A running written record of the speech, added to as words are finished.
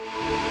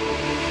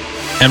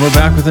And we're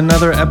back with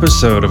another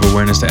episode of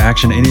Awareness to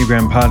Action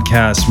Enneagram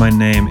podcast. My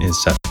name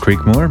is Seth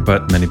Creekmore,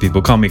 but many people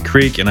call me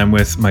Creek, and I'm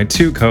with my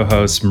two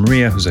co-hosts,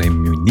 Maria Jose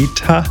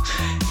Munita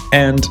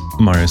and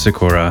Mario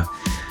Sikora.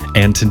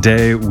 And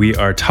today we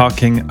are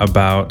talking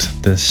about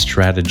the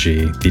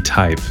strategy, the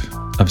type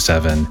of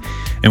 7.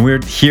 And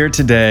we're here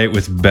today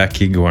with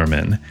Becky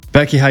Gorman.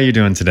 Becky, how you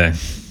doing today?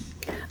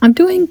 I'm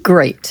doing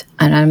great,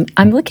 and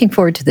I'm looking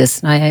forward to this,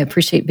 and I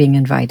appreciate being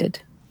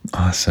invited.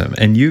 Awesome.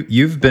 And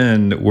you've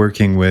been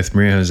working with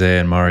Maria Jose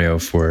and Mario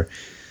for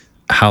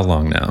how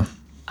long now?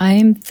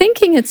 I'm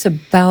thinking it's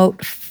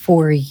about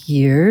 4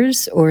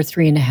 years or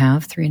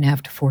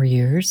 3.5 to 4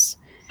 years.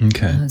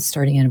 Okay.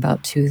 Starting in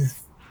about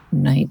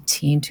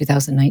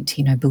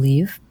 2019, I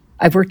believe.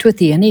 I've worked with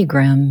the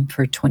Enneagram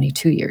for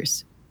 22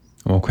 years.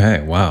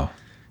 Okay. Wow.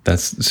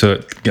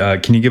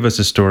 Can you give us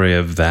a story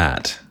of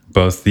that?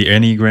 Both the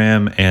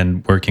Enneagram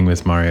and working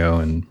with Mario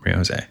and Maria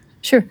Jose.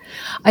 Sure.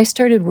 I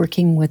started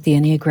working with the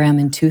Enneagram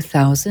in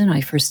 2000.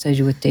 I first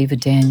studied with David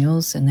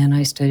Daniels, and then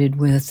I studied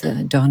with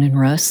Don and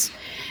Russ,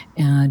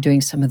 doing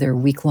some of their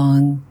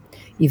week-long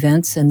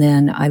events. And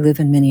then I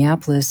live in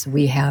Minneapolis.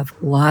 We have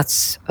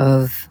almost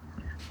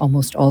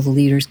all the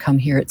leaders come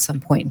here at some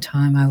point in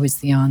time. I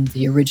was on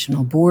the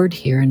original board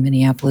here in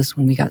Minneapolis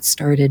when we got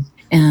started.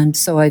 And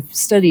so I've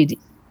studied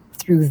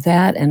through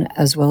that, and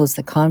as well as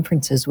the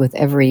conferences with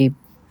every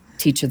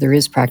teacher there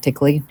is,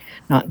 practically,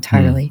 not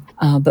entirely,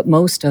 but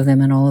most of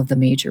them and all of the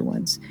major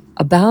ones.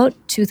 About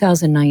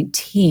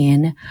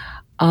 2019,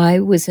 I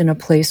was in a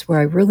place where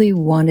I really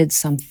wanted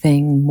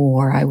something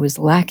more. I was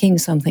lacking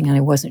something and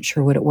I wasn't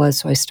sure what it was.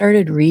 So I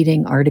started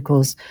reading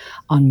articles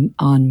on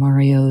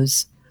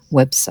Mario's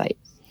website.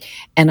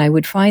 And I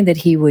would find that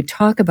he would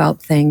talk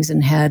about things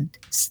and had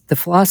the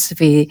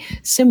philosophy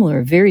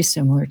very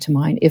similar to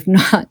mine, if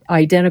not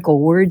identical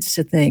words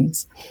to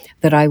things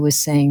that I was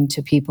saying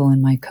to people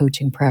in my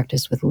coaching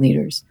practice with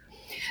leaders.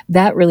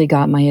 That really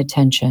got my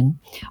attention.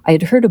 I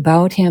had heard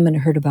about him and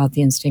heard about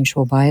the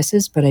instinctual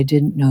biases, but I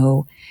didn't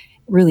know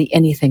really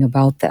anything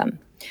about them.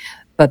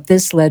 But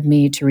this led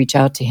me to reach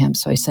out to him.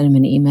 So I sent him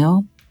an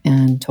email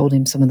and told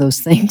him some of those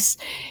things.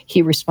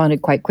 He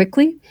responded quite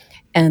quickly,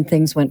 and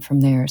things went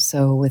from there.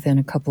 So within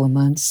a couple of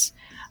months,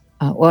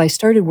 I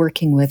started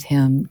working with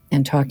him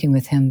and talking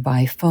with him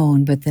by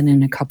phone, but then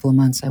in a couple of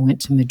months, I went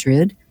to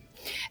Madrid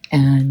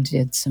and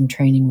did some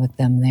training with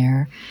them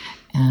there.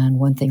 And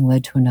one thing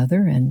led to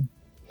another. And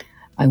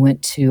I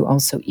went to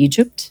also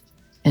Egypt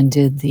and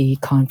did the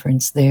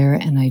conference there,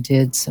 and I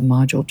did some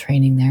module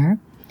training there.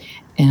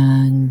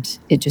 And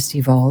it just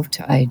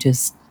evolved. I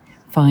just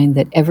find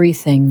that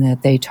everything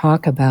that they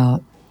talk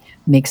about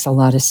makes a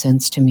lot of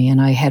sense to me.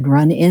 And I had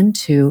run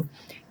into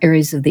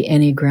areas of the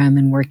Enneagram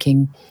and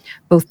working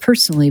both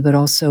personally, but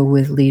also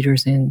with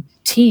leaders and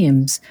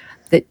teams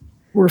that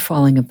were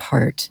falling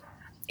apart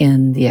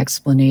in the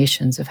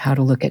explanations of how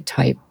to look at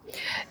type.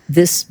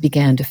 This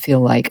began to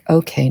feel like,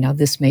 okay, now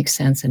this makes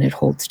sense and it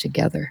holds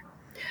together.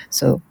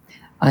 So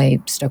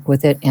I stuck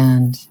with it,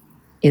 and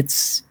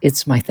it's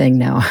my thing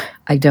now.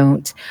 I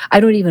don't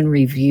even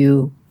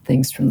review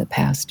things from the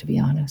past, to be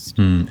honest.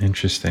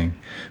 Interesting.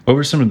 What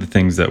were some of the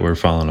things that were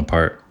falling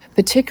apart?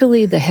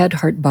 Particularly the head,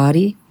 heart,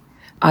 body.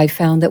 I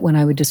found that when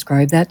I would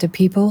describe that to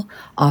people,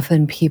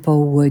 often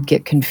people would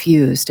get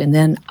confused. And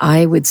then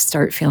I would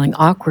start feeling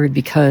awkward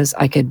because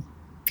I could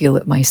feel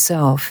it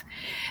myself.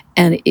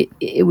 And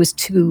it was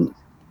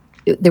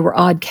there were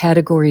odd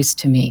categories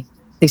to me.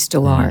 They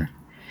still are.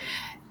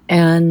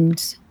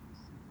 And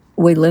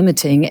way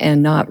limiting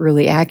and not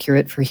really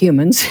accurate for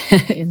humans,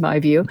 in my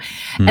view.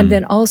 And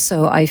then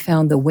also I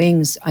found the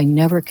wings, I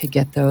never could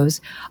get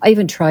those. I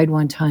even tried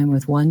one time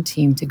with one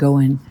team to go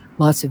in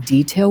lots of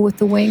detail with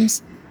the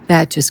wings.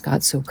 That just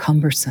got so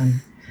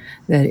cumbersome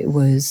that it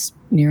was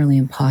nearly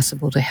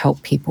impossible to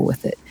help people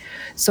with it.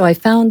 So I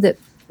found that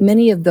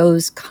many of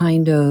those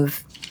kind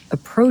of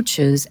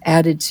approaches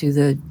added to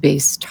the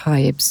base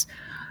types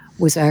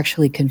was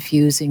actually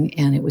confusing,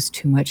 and it was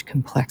too much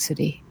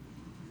complexity.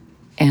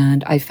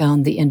 And I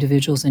found the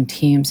individuals and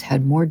teams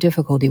had more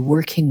difficulty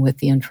working with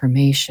the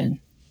information.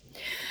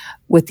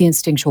 With the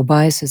instinctual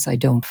biases, I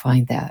don't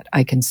find that.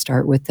 I can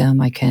start with them.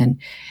 I can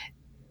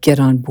get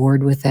on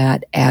board with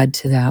that, add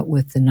to that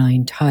with the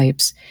 9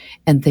 types,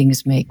 and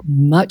things make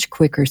much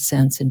quicker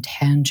sense and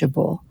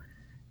tangible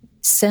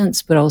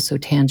sense, but also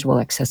tangible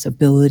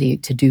accessibility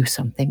to do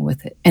something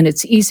with it. And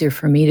it's easier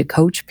for me to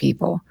coach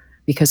people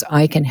because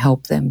I can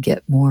help them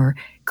get more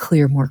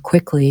clear more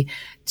quickly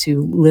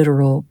to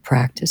literal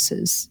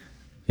practices.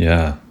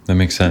 Yeah, that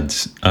makes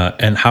sense.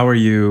 And how are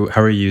you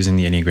using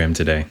the Enneagram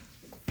today?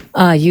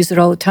 I use it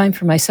all the time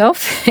for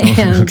myself,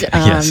 and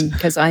Yes.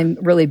 because I'm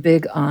really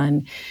big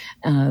on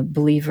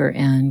believer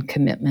and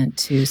commitment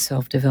to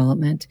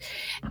self-development.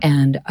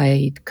 And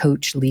I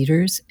coach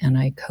leaders and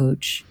I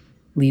coach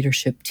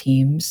leadership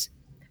teams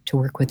to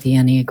work with the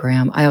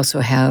Enneagram. I also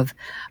have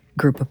a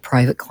group of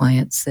private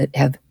clients that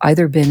have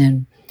either been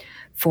in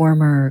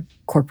former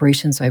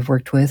corporations I've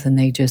worked with and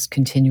they just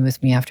continue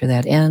with me after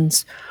that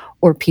ends,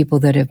 or people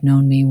that have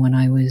known me when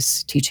I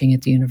was teaching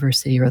at the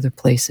university or other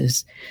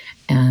places,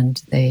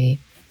 and they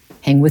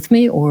hang with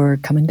me or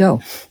come and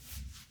go,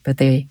 but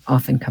they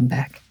often come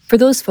back. For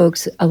those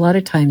folks, a lot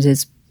of times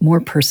it's more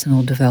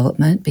personal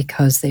development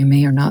because they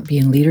may or not be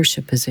in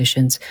leadership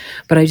positions,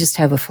 but I just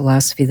have a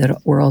philosophy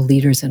that we're all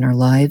leaders in our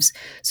lives,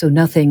 so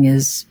nothing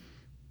is,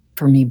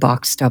 for me,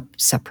 boxed up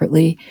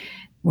separately.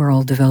 We're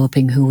all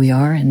developing who we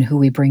are, and who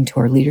we bring to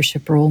our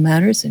leadership role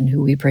matters, and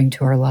who we bring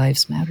to our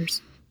lives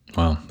matters.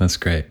 Wow, that's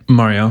great.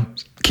 Mario,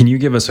 can you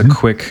give us a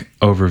quick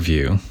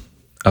overview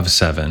of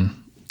 7?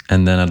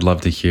 And then I'd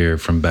love to hear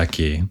from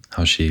Becky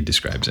how she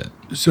describes it.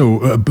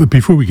 So, but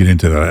before we get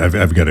into that,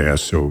 I've got to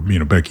ask, so,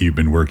 Becky, you've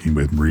been working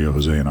with Maria,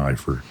 Jose, and I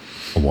for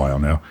a while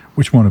now.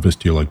 Which one of us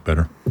do you like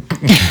better?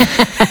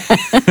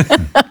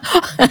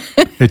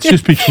 It's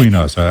just between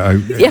us.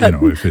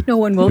 No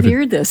one will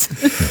hear this.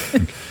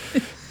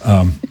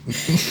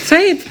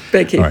 Say it,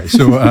 Becky. All right,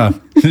 so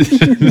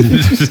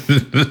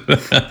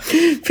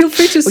feel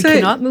free to say.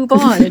 We cannot move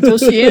on until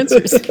she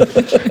answers.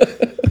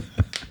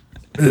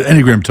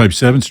 Enneagram Type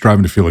 7,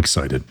 striving to feel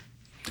excited.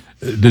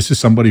 This is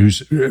somebody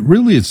who's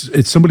really,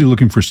 it's somebody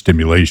looking for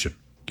stimulation.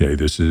 Okay,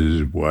 this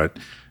is what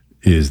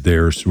is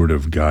their sort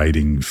of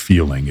guiding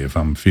feeling. If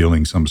I'm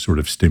feeling some sort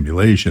of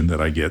stimulation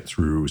that I get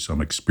through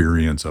some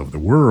experience of the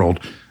world,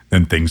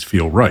 then things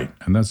feel right.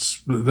 And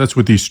that's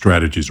what these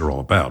strategies are all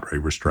about,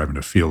 right? We're striving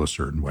to feel a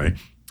certain way.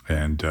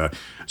 And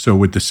so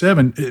with the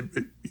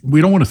 7, we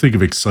don't want to think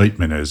of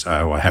excitement as,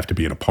 I have to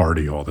be at a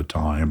party all the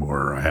time,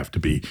 or I have to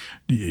be,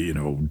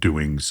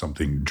 doing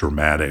something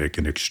dramatic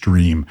and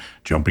extreme,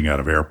 jumping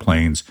out of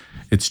airplanes.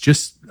 It's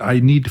just, I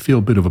need to feel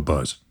a bit of a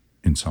buzz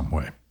in some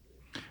way.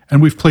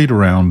 And we've played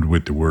around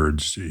with the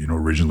words.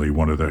 Originally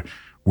one of the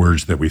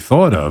words that we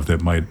thought of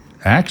that might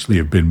actually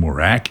have been more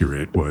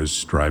accurate was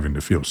striving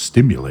to feel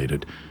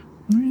stimulated.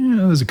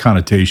 There's a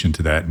connotation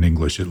to that in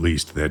English, at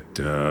least, that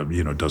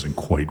doesn't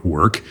quite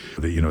work.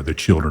 The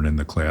children in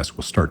the class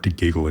will start to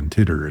giggle and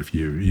titter if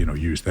you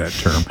use that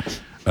term.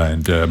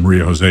 And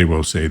Maria Jose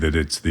will say that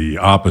it's the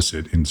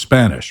opposite in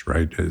Spanish,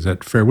 right? Is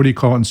that fair? What do you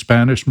call it in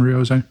Spanish, Maria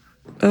Jose?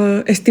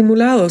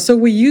 Estimulado. So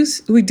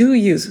we do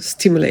use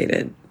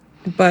stimulated,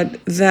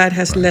 but that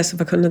has less of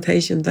a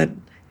connotation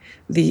than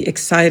the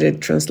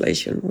excited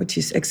translation, which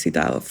is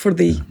excitado, for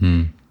the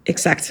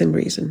exact same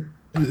reason.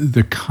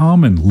 The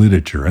common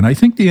literature, and I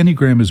think the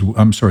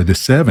the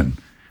 7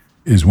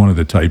 is one of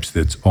the types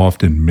that's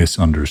often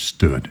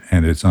misunderstood,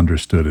 and it's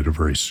understood at a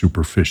very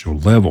superficial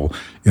level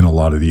in a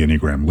lot of the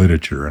Enneagram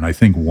literature. And I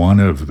think one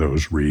of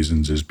those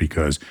reasons is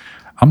because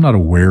I'm not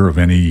aware of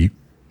any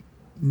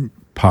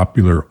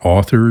popular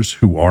authors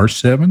who are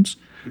 7s.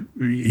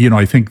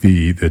 I think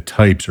the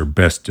types are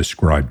best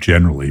described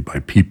generally by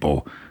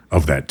people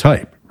of that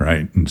type,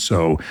 right? And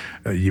so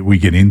we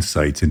get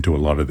insights into a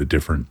lot of the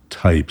different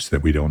types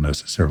that we don't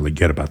necessarily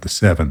get about the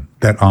 7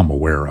 that I'm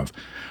aware of.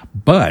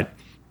 But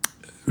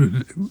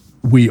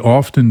we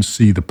often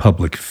see the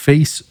public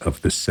face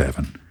of the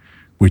 7,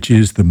 which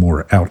is the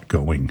more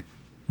outgoing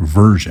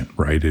version,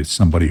 right? It's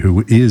somebody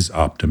who is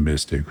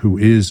optimistic, who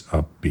is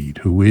upbeat,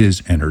 who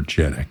is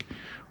energetic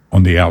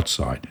on the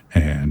outside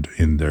and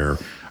in their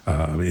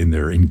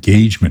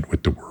engagement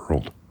with the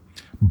world.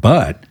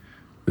 But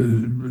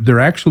they're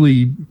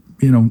actually,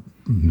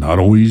 not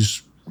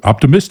always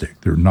optimistic.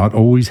 They're not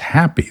always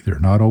happy. They're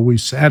not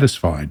always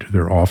satisfied.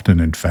 They're often,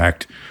 in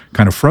fact,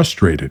 kind of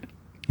frustrated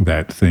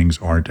that things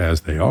aren't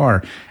as they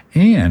are.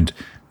 And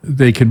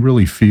they can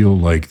really feel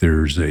like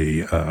there's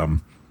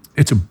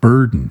it's a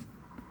burden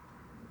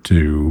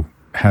to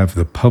have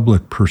the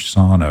public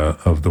persona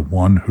of the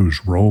one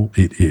whose role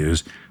it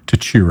is to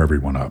cheer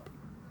everyone up,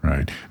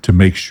 right? To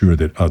make sure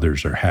that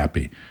others are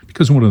happy.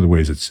 Because one of the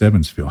ways that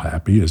 7s feel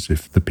happy is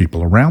if the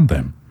people around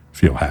them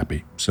feel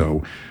happy.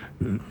 So,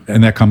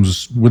 and that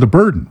comes with a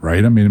burden,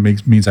 right? I mean,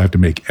 it means I have to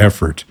make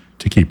effort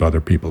to keep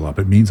other people up.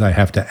 It means I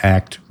have to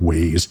act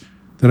ways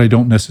that I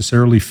don't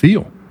necessarily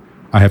feel.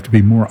 I have to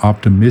be more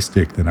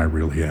optimistic than I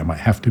really am. I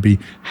have to be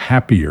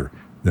happier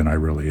than I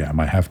really am.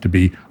 I have to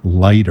be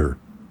lighter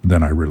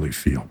than I really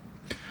feel.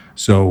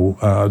 So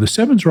the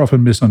 7s are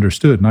often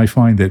misunderstood, and I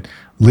find that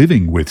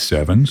living with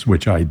 7s,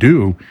 which I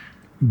do,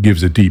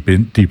 gives a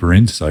deeper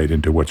insight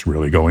into what's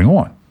really going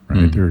on.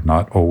 Right? They're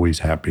not always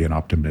happy and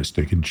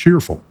optimistic and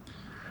cheerful,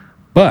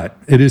 but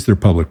it is their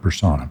public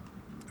persona,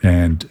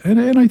 and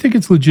I think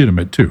it's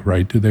legitimate too,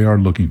 right? They are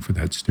looking for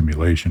that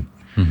stimulation.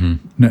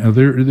 Now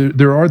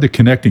there are the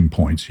connecting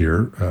points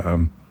here.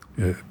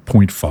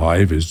 Point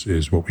 5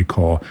 is what we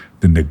call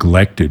the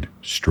neglected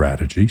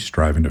strategy,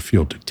 striving to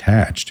feel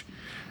detached.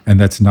 And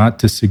that's not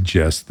to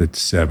suggest that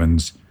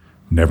 7s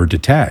never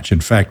detach. In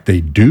fact, they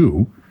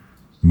do.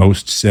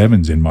 Most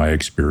 7s, in my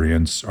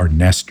experience, are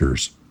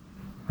nesters,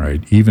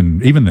 right? Even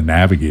the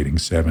navigating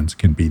 7s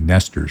can be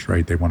nesters,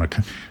 right? They want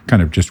to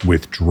kind of just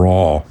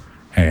withdraw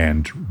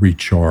and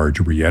recharge,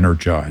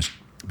 re-energize.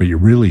 But you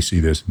really see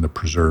this in the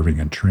preserving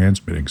and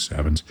transmitting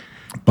 7s.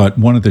 But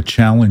one of the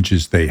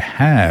challenges they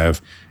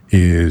have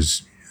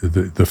is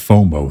the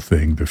FOMO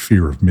thing, the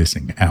fear of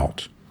missing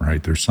out.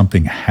 right? There's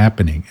something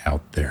happening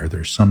out there.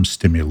 There's some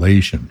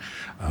stimulation.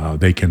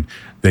 They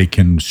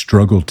can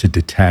struggle to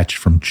detach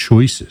from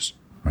choices,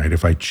 right?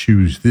 If I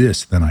choose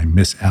this, then I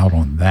miss out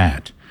on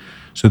that.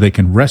 So they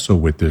can wrestle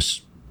with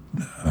this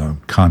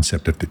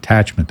concept of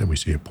detachment that we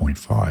see at point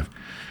 5.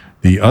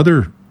 The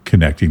other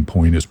connecting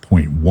point is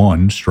point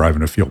 1,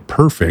 striving to feel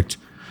perfect.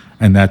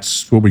 And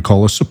that's what we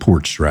call a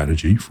support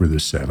strategy for the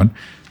 7.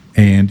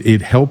 And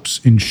it helps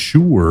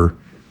ensure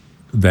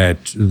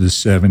that the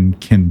 7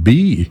 can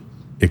be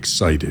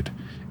excited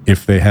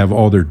if they have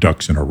all their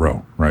ducks in a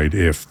row, right?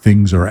 If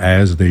things are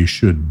as they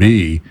should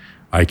be,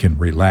 I can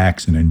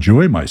relax and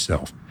enjoy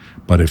myself.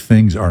 But if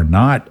things are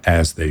not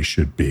as they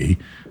should be,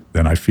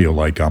 then I feel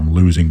like I'm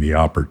losing the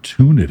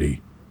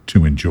opportunity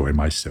to enjoy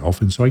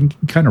myself. And so I can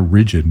get kind of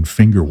rigid and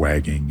finger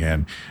wagging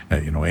and,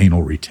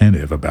 anal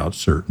retentive about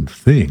certain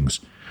things.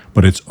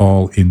 But it's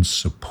all in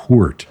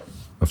support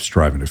of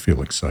striving to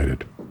feel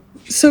excited.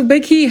 So,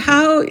 Becky,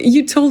 how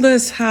you told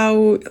us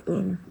how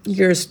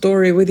your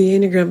story with the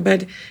Enneagram,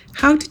 but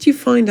how did you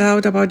find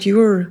out about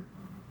your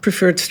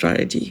preferred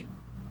strategy,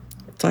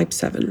 type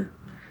 7?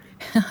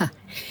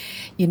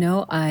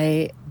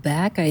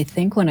 I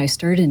think when I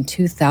started in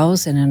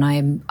 2000,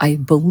 and I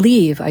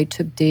believe I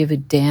took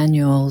David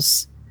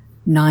Daniels'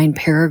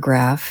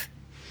 9-paragraph,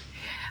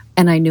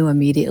 and I knew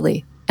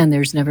immediately, and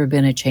there's never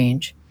been a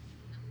change.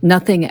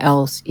 Nothing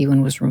else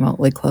even was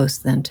remotely close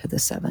then to the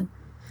 7.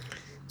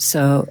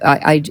 So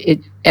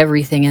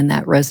everything in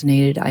that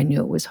resonated. I knew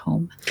it was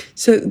home.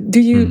 So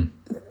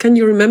can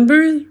you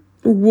remember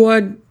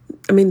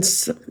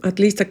at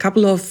least a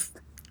couple of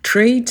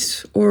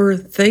traits or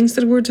things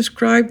that were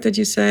described that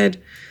you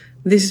said,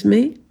 this is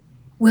me?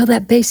 Well,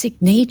 that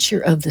basic nature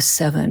of the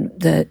 7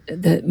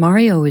 that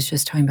Mario was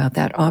just talking about,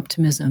 that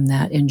optimism,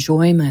 that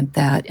enjoyment,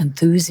 that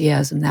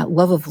enthusiasm, that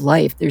love of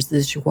life. There's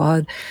this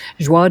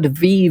joie de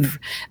vivre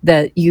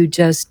that you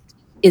just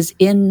is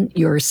in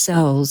your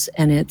cells,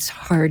 and it's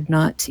hard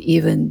not to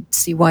even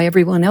see why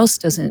everyone else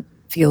doesn't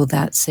feel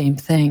that same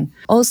thing.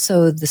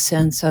 Also, the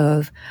sense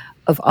of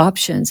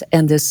options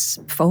and this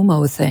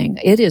FOMO thing.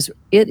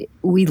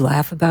 We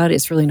laugh about it.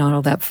 It's really not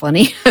all that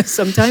funny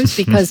sometimes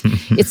because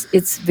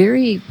it's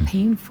very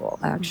painful,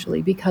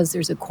 actually, because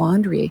there's a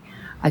quandary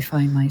I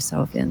find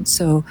myself in.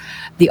 So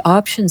the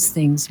options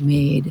things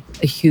made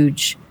a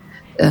huge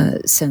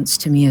sense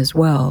to me as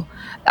well.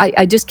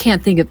 I just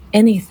can't think of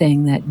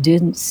anything that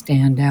didn't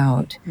stand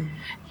out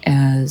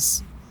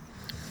as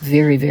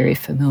very, very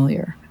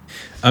familiar.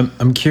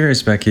 I'm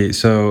curious, Becky.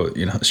 So,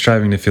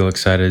 striving to feel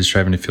excited,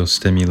 striving to feel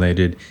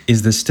stimulated.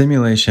 Is the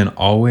stimulation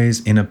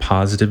always in a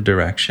positive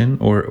direction,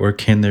 or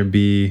can there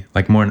be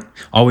more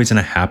always in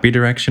a happy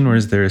direction, or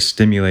is there a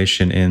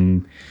stimulation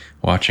in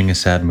watching a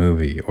sad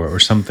movie or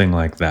something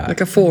like that?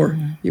 Like a 4,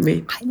 you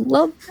mean?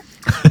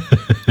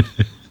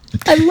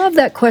 I love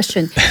that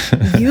question.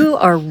 You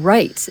are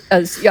right.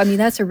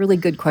 That's a really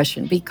good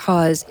question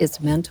because it's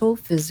mental,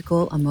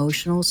 physical,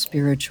 emotional,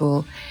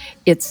 spiritual.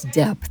 It's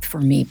depth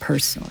for me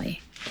personally.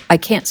 I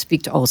can't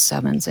speak to all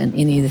 7s and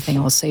anything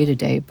I'll say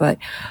today, but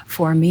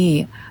for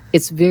me,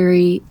 it's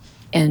very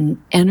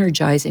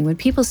energizing. When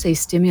people say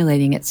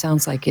stimulating, it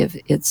sounds like if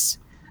it's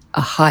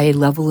a high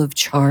level of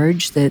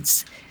charge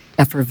that's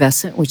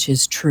effervescent, which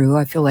is true.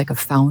 I feel like a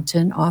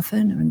fountain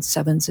often, and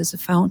 7s is a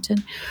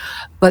fountain.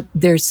 But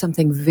there's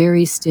something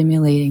very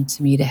stimulating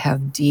to me to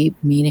have deep,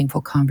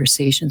 meaningful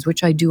conversations,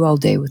 which I do all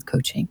day with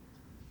coaching.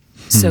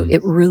 So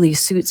it really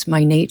suits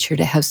my nature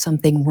to have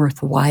something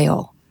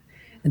worthwhile.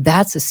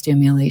 That's a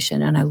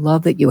stimulation. And I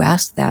love that you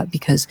asked that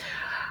because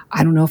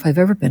I don't know if I've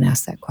ever been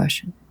asked that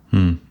question.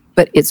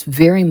 But it's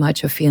very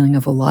much a feeling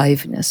of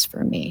aliveness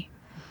for me.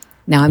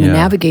 Now, I'm a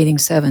navigating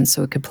 7,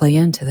 so it could play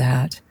into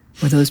that,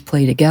 or those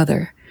play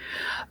together.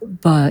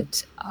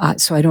 But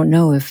so I don't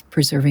know if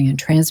preserving and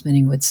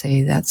transmitting would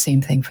say that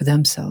same thing for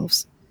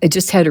themselves. I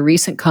just had a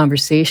recent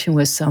conversation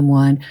with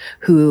someone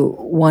who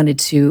wanted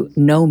to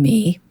know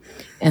me,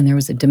 and there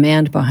was a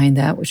demand behind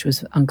that, which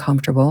was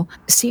uncomfortable.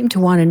 Seemed to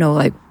want to know,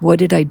 what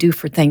did I do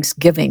for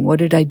Thanksgiving? What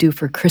did I do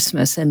for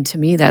Christmas? And to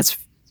me, that's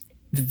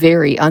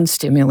very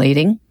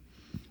unstimulating.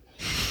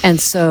 And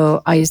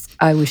so I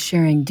was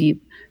sharing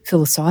deep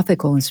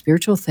philosophical and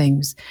spiritual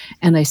things.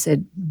 And I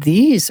said,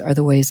 these are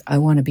the ways I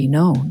want to be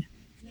known.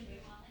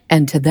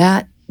 And to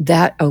that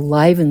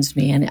alivens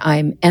me. And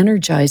I'm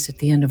energized at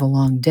the end of a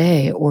long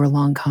day or a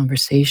long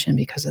conversation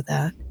because of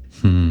that.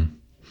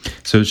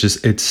 So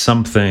it's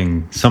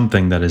something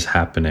that is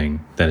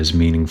happening, that is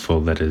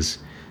meaningful, that is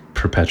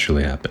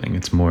perpetually happening.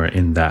 It's more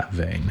in that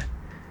vein.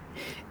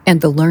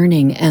 And the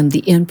learning and the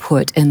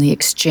input and the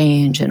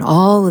exchange and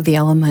all of the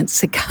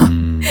elements that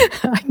come.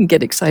 I can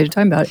get excited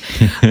talking about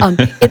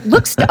it. It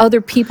looks to other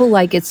people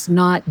like it's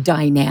not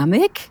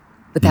dynamic,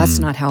 but that's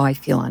not how I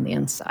feel on the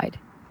inside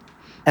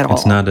at all.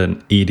 It's not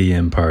an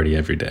EDM party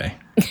every day.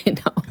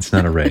 No. It's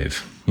not a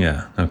rave.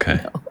 Yeah,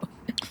 okay. No.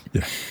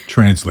 Yeah,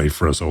 translate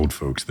for us old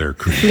folks there,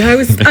 Chris. No,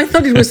 I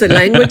thought it was a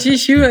language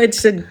issue.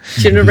 It's a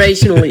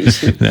generational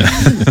issue.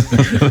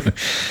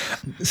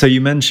 So you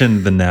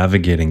mentioned the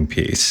navigating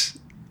piece.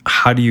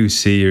 how do you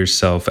see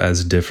yourself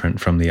as different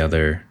from the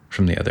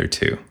other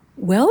two?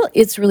 Well,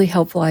 it's really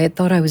helpful. I had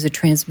thought I was a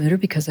transmitter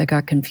because I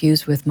got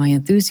confused with my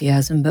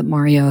enthusiasm, but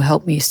Mario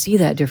helped me see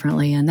that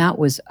differently. And that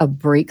was a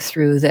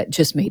breakthrough that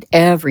just made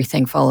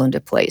everything fall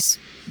into place,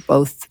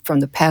 both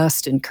from the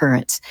past and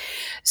current.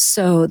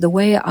 So the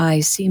way I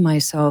see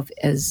myself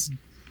as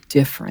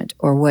different,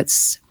 or what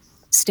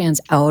stands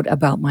out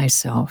about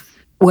myself,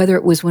 whether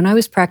it was when I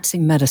was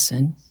practicing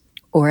medicine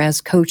or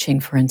as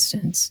coaching, for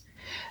instance,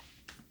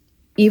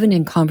 even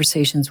in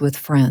conversations with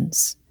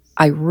friends,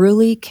 I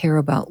really care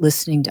about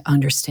listening to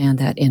understand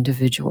that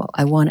individual.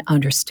 I want to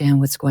understand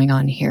what's going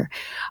on here.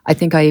 I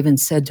think I even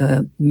said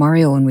to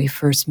Mario when we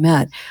first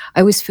met,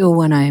 I always feel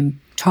when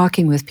I'm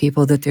talking with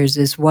people that there's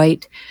this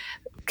white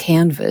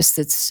canvas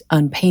that's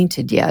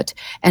unpainted yet.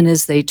 And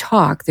as they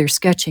talk, they're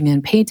sketching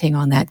and painting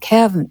on that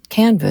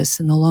canvas.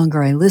 And the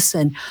longer I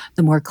listen,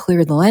 the more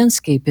clear the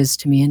landscape is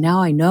to me. And now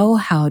I know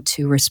how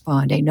to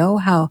respond. I know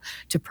how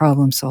to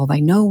problem solve. I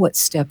know what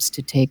steps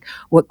to take,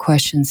 what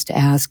questions to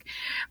ask,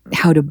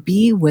 how to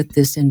be with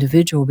this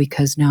individual,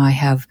 because now I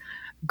have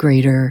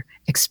greater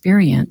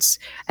experience.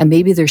 And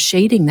maybe they're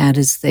shading that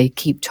as they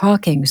keep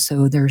talking.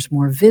 So there's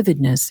more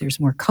vividness, there's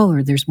more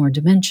color, there's more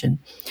dimension.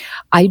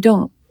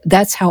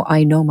 That's how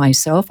I know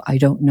myself. I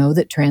don't know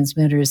that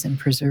transmitters and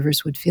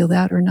preservers would feel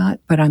that or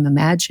not, but I'm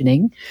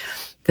imagining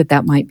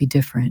that might be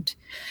different.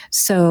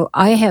 So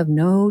I have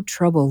no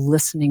trouble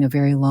listening a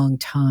very long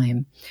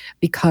time,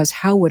 because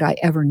how would I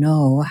ever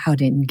know how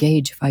to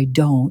engage if I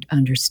don't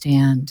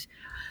understand?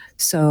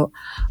 So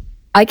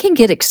I can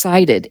get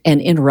excited and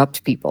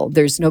interrupt people.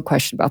 There's no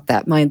question about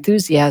that. My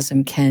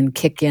enthusiasm can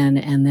kick in,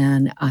 and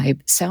then I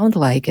sound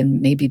like and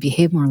maybe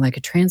behave more like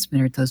a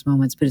transmitter at those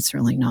moments, but it's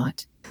certainly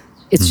not.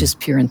 It's just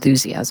pure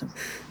enthusiasm.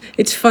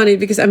 It's funny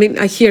because, I mean,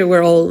 I hear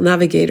we're all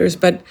navigators,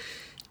 but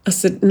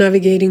as a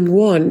navigating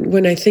one,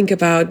 when I think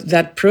about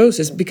that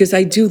process, because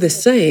I do the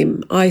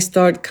same, I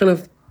start kind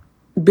of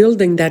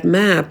building that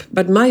map.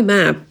 But my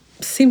map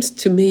seems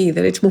to me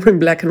that it's more in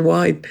black and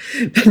white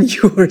than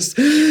yours.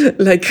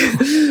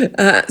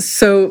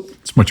 So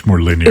It's much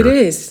more linear. it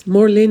is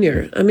more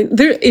linear. I mean,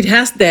 it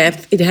has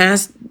depth, it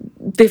has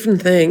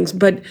different things,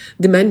 but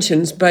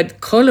dimensions, but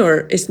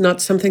color is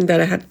not something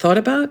that I had thought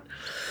about.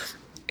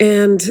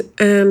 And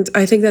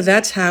I think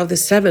that's how the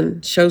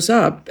 7 shows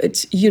up.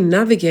 It's you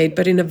navigate,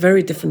 but in a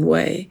very different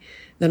way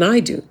than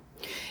I do.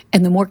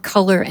 And the more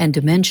color and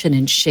dimension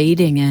and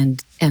shading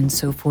and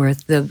so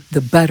forth,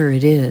 the better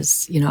it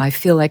is. You know, I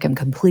feel like I'm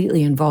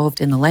completely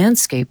involved in the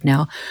landscape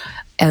now,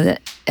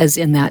 as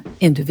in that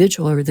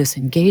individual or this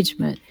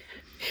engagement.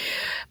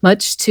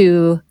 Much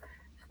to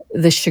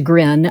the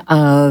chagrin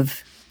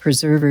of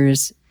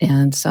preservers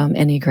and some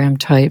Enneagram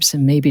types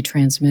and maybe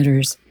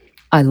transmitters,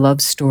 I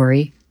love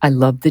story. I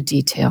love the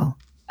detail.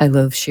 I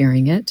love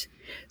sharing it.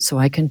 So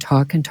I can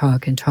talk and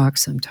talk and talk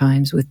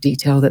sometimes with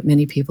detail that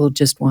many people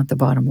just want the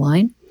bottom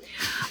line.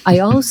 I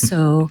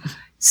also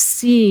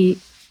see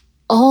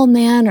all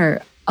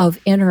manner of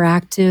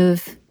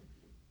interactive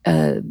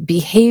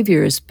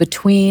behaviors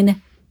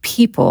between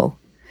people,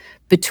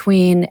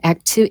 within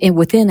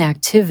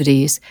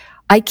activities.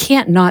 I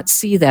can't not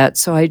see that.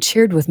 So I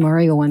shared with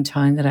Mario one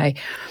time that I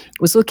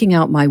was looking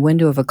out my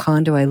window of a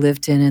condo I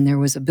lived in, and there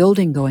was a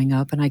building going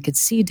up, and I could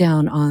see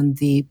down on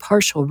the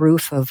partial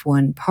roof of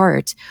one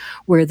part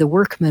where the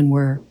workmen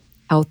were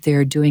out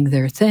there doing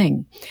their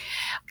thing.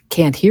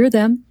 Can't hear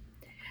them.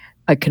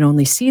 I can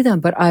only see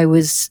them, but I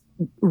was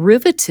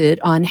riveted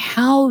on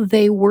how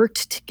they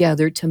worked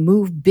together to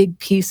move big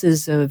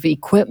pieces of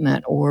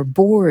equipment or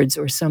boards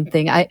or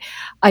something. I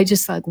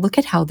just thought, look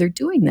at how they're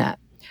doing that.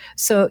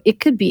 So it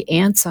could be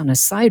ants on a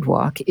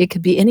sidewalk. It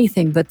could be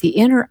anything, but the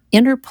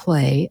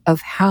interplay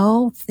of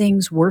how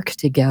things work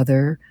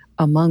together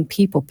among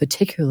people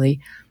particularly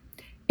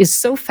is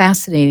so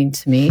fascinating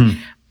to me.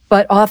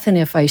 But often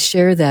if I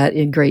share that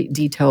in great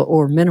detail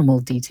or minimal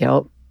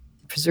detail,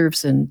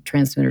 preserves and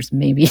transmitters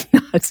maybe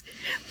not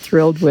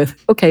thrilled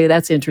with, okay,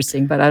 that's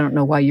interesting, but I don't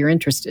know why you're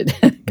interested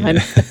kind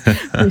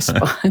of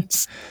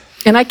response.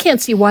 And I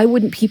can't see why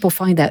wouldn't people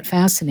find that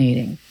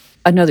fascinating.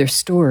 Another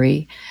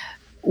story,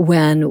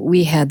 when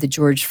we had the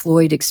George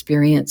Floyd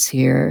experience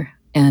here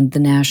and the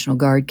National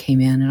Guard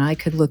came in, and I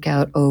could look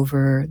out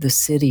over the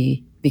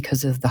city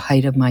because of the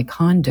height of my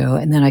condo,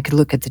 and then I could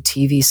look at the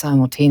TV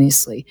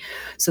simultaneously.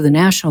 So the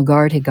National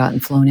Guard had gotten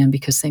flown in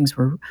because things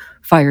were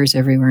fires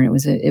everywhere, and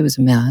it was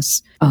a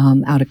mess,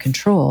 out of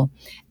control.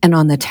 And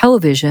on the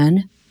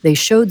television, they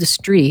showed the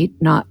street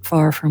not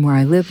far from where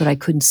I live, but I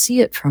couldn't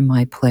see it from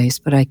my place,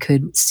 but I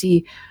could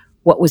see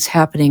what was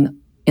happening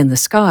in the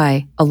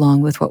sky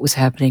along with what was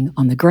happening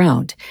on the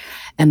ground.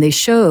 And they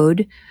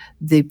showed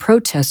the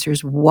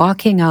protesters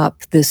walking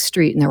up this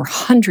street, and there were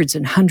hundreds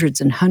and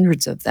hundreds and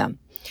hundreds of them.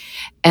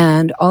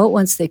 And all at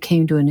once they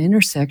came to an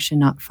intersection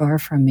not far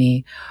from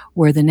me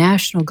where the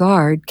National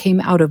Guard came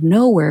out of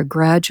nowhere,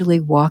 gradually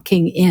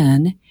walking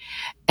in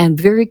and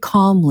very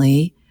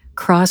calmly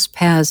crossed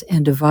paths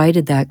and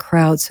divided that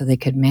crowd so they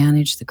could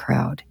manage the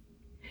crowd.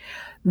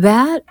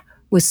 That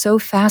was so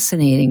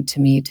fascinating to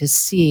me to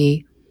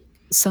see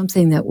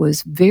something that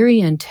was very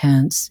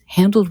intense,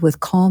 handled with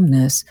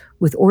calmness,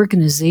 with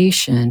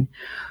organization,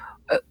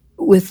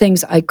 with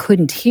things I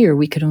couldn't hear,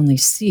 we could only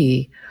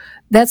see.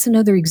 That's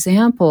another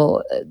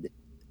example.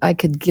 I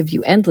could give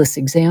you endless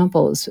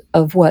examples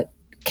of what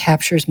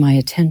captures my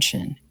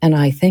attention. And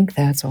I think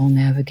that's all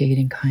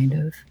navigating kind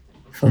of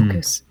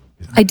focus.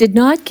 I did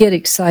not get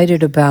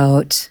excited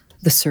about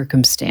the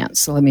circumstance.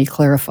 So let me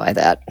clarify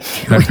that.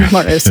 When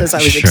Mara says I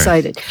was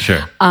excited.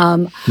 Sure.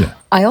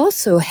 I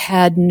also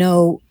had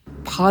no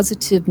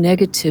positive,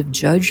 negative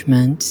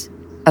judgment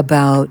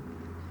about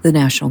the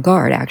National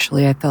Guard.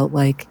 Actually, I felt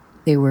like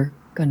they were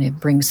going to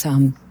bring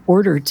some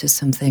order to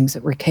some things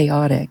that were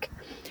chaotic,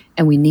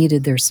 and we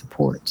needed their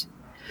support.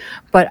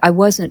 But I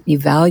wasn't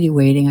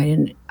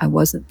evaluating. I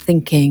wasn't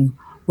thinking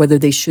whether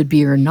they should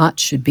be or not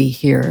should be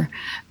here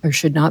or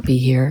should not be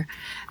here.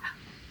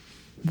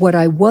 What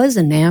I was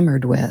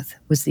enamored with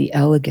was the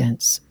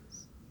elegance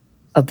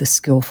of the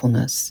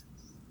skillfulness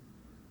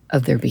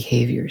of their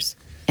behaviors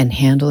and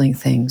handling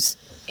things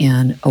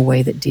in a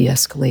way that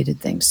de-escalated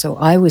things. So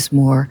I was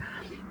more,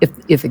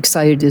 if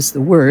excited is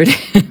the word,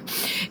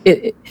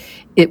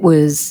 it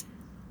was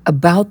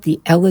about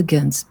the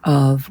elegance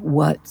of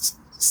what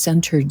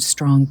centered,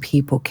 strong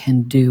people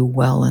can do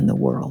well in the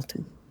world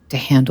to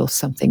handle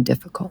something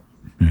difficult.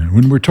 Yeah.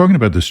 When we're talking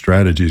about the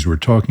strategies, we're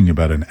talking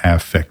about an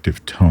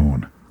affective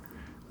tone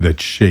that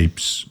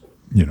shapes,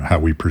 how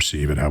we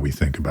perceive it, how we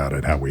think about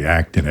it, how we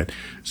act in it.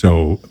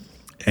 So,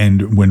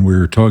 and when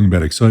we're talking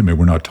about excitement,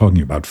 we're not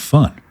talking about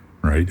fun,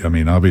 right? I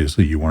mean,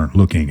 obviously you weren't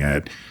looking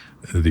at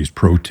these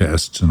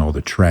protests and all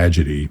the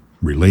tragedy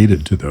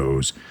related to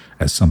those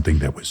as something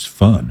that was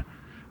fun.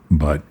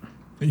 But,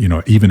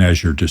 even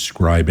as you're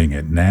describing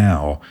it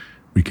now,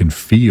 we can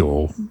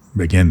feel,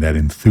 again, that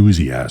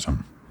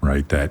enthusiasm,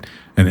 right? That,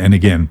 and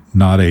again,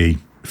 not a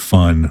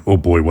fun, oh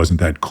boy, wasn't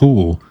that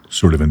cool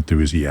sort of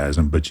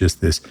enthusiasm, but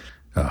just this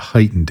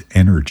heightened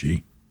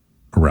energy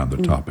around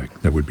the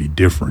topic that would be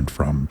different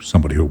from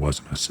somebody who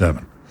wasn't a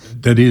 7.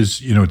 That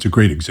is, it's a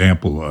great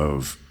example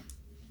of,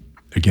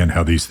 again,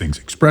 how these things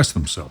express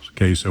themselves.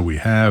 Okay, so we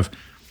have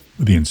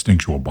the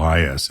instinctual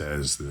bias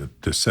as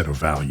the set of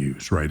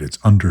values, right? It's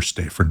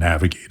for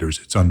navigators,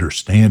 it's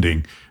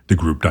understanding the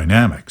group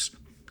dynamics.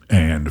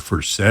 And for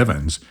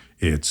 7s,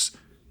 it's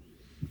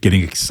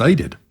getting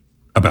excited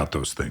about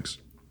those things,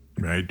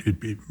 right?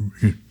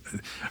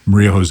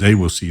 Maria Jose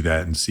will see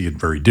that and see it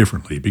very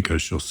differently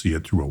because she'll see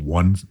it through a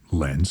one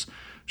lens.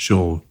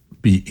 She'll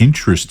be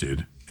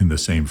interested in the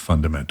same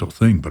fundamental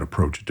thing, but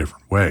approach a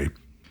different way.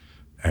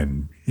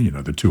 And,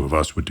 the two of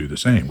us would do the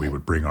same. We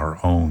would bring our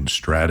own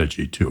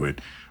strategy to it,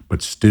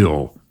 but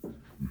still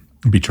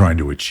be trying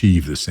to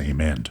achieve the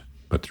same end,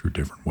 but through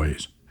different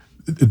ways.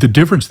 The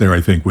difference there,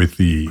 I think,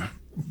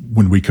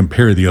 when we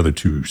compare the other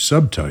two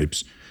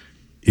subtypes,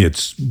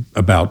 it's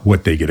about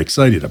what they get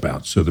excited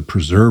about. So the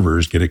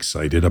preservers get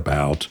excited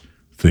about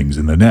things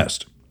in the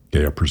nest.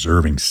 Okay, a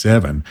preserving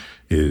 7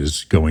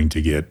 is going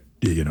to get,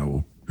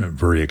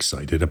 very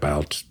excited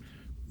about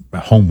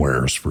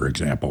homewares, for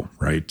example,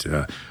 right?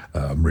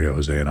 Maria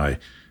Jose and I,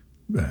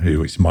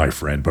 he's my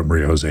friend, but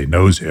Maria Jose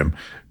knows him,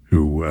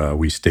 who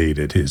we stayed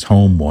at his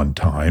home one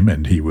time,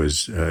 and he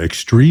was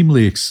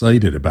extremely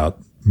excited about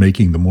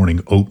making the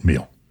morning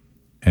oatmeal.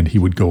 And he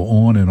would go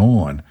on and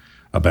on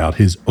about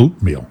his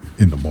oatmeal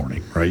in the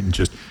morning, right? And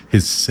just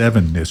his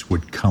 7-ness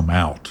would come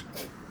out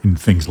in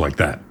things like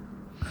that,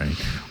 right?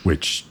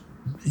 Which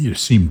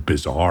seemed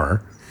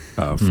bizarre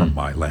from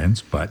my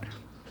lens, but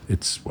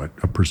it's what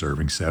a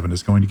preserving 7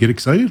 is going to get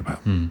excited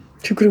about. You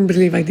couldn't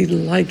believe I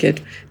didn't like it.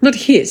 Not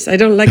his. I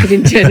don't like it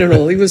in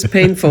general. It was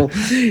painful.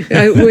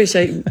 I wish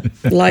I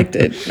liked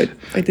it, but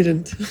I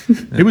didn't.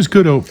 It was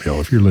good oatmeal,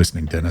 if you're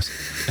listening, Dennis.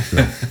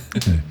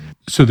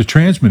 So the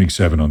transmitting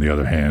 7, on the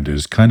other hand,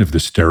 is kind of the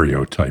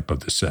stereotype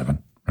of the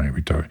 7, right?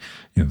 We talk,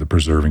 the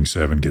preserving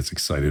 7 gets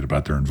excited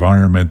about their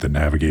environment. The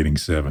navigating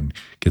 7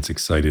 gets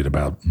excited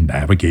about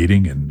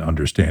navigating and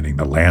understanding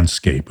the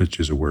landscape, which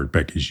is a word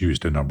Becky's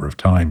used a number of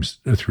times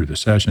through the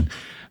session.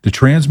 The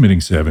transmitting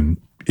 7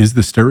 is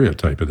the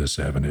stereotype of the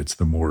 7. It's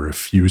the more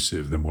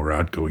effusive, the more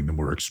outgoing, the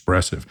more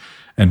expressive.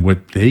 And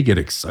what they get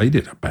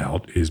excited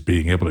about is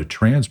being able to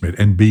transmit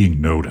and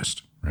being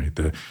noticed. Right,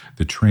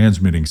 the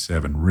transmitting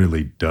 7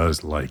 really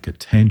does like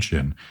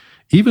attention,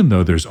 even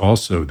though there's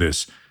also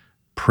this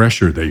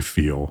pressure they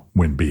feel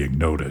when being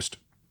noticed.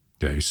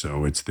 Okay,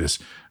 so it's this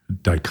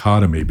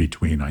dichotomy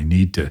between I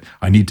need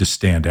to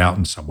stand out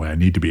in some way, I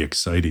need to be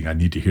exciting, I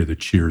need to hear the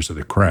cheers of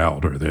the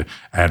crowd or the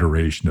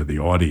adoration of the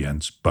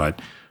audience,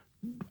 but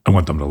I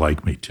want them to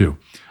like me too.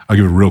 I'll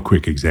give a real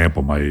quick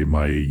example.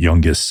 My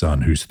youngest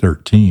son, who's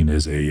 13,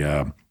 is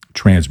a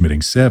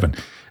transmitting 7.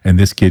 And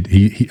this kid,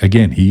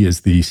 he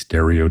is the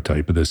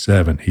stereotype of the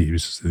 7.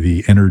 He's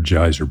the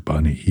Energizer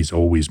bunny. He's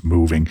always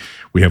moving.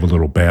 We have a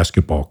little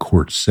basketball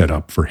court set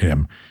up for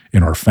him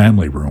in our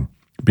family room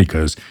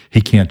because he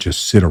can't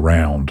just sit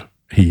around.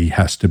 He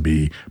has to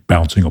be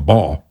bouncing a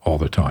ball all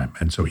the time.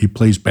 And so he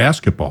plays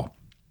basketball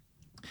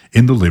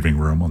in the living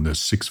room on this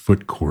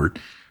 6-foot court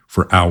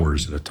for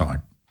hours at a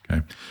time.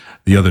 Okay.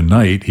 The other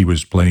night, he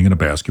was playing in a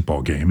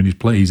basketball game, and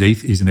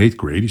he's in eighth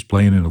grade. He's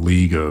playing in a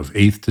league of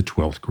 8th to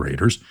 12th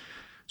graders.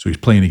 So he's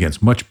playing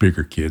against much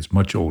bigger kids,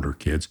 much older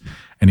kids,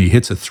 and he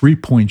hits a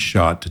 3-point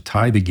shot to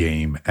tie the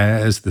game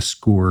as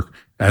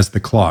the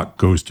clock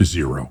goes to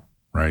 0,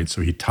 right?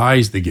 So he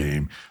ties the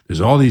game.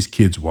 There's all these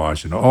kids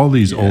watching, all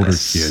these older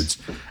kids,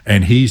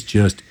 and he's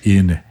just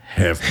in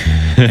heaven.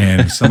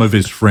 And some of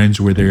his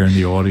friends were there in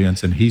the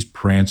audience, and he's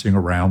prancing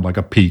around like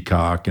a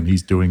peacock, and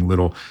he's doing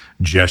little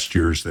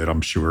gestures that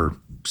I'm sure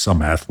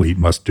some athlete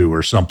must do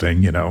or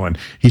something, and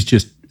he's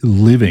just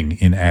living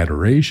in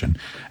adoration.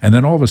 And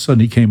then all of a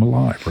sudden he came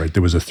alive, right?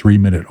 There was a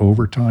 3-minute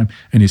overtime,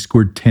 and he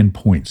scored 10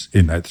 points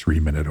in that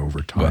 3-minute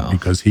overtime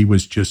because he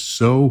was just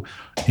so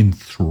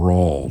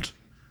enthralled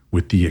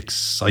with the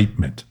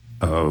excitement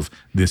of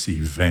this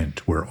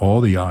event where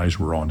all the eyes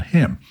were on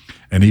him.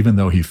 And even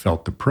though he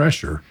felt the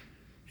pressure,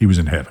 he was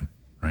in heaven,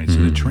 right? So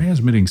the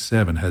transmitting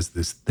 7 has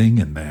this thing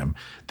in them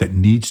that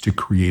needs to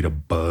create a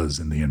buzz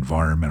in the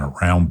environment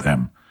around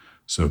them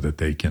so that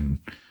they can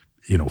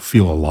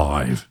feel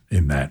alive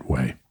in that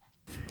way.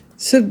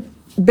 So,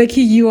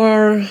 Becky, you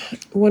are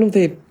one of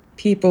the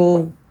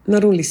people,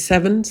 not only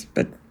 7s,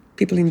 but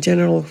people in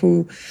general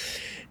who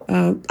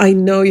I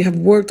know you have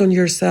worked on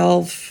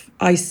yourself.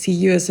 I see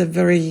you as a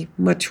very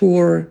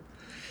mature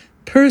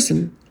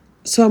person.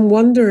 So I'm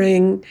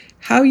wondering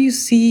how you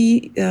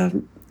see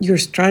your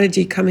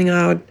strategy coming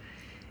out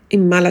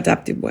in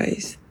maladaptive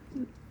ways.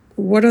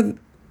 What are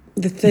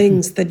the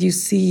things that you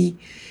see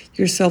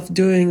yourself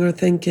doing or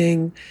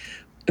thinking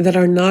that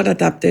are not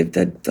adaptive,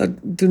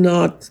 that do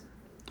not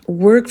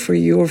work for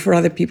you or for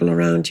other people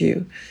around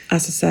you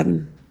as a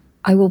 7?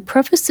 I will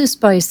preface this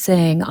by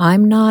saying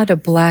I'm not a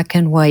black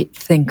and white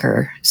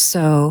thinker.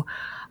 So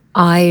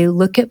I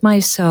look at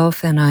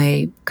myself and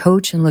I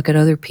coach and look at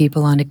other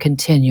people on a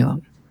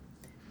continuum,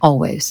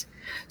 always.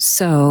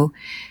 So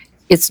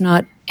it's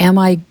not, am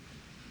I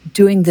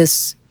doing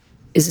this?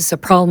 Is this a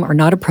problem or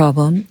not a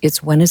problem?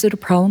 It's when is it a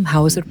problem?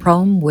 How is it a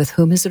problem? With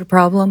whom is it a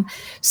problem?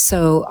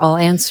 So I'll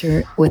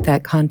answer with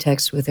that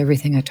context with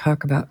everything I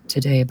talk about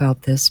today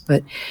about this.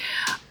 But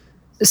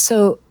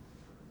so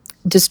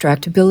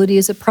distractibility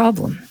is a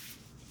problem.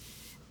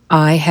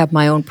 I have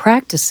my own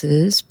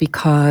practices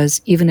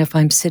because even if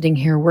I'm sitting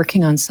here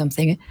working on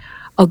something,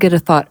 I'll get a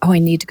thought, I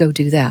need to go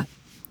do that.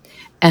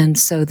 And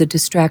so the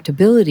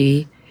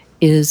distractibility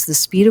is the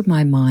speed of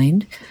my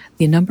mind,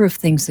 the number of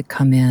things that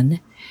come in,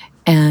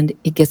 and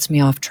it gets me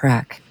off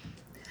track.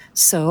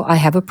 So I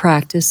have a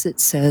practice that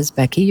says,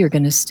 Becky, you're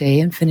going to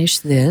stay and finish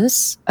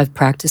this. I've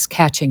practiced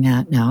catching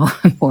that now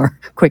more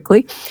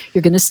quickly.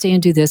 You're going to stay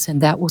and do this,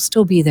 and that will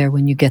still be there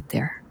when you get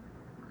there.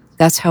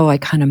 That's how I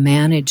kind of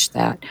manage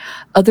that.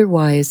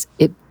 Otherwise,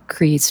 it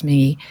creates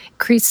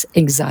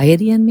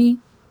anxiety in me.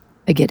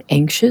 I get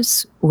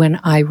anxious when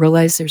I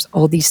realize there's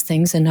all these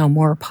things and now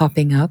more are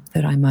popping up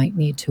that I might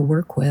need to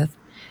work with.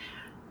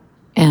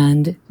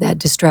 And that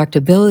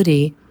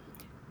distractibility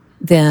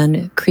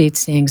then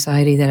creates the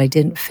anxiety that I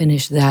didn't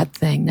finish that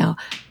thing. Now,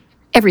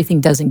 everything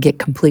doesn't get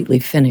completely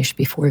finished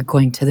before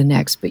going to the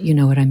next, but you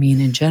know what I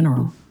mean in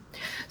general.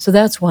 So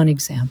that's one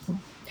example.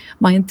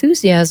 My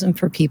enthusiasm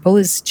for people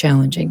is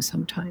challenging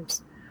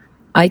sometimes.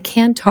 I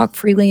can talk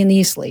freely and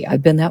easily.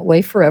 I've been that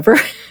way forever.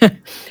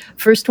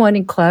 First one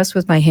in class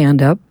with my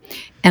hand up,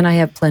 and I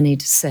have plenty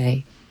to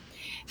say.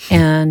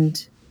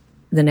 And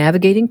the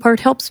navigating part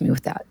helps me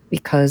with that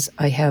because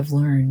I have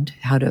learned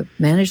how to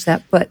manage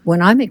that. But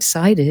when I'm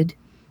excited,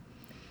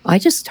 I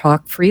just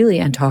talk freely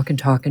and talk and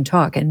talk and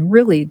talk. And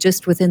really,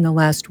 just within the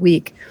last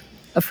week,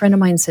 a friend of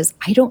mine says,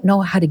 I don't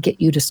know how to get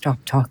you to stop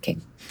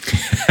talking.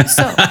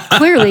 So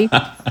clearly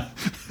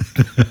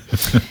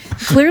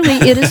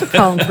it is a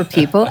problem for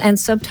people. And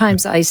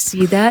sometimes I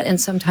see that,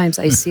 and sometimes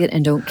I see it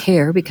and don't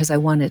care because I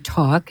want to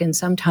talk. And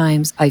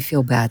sometimes I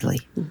feel badly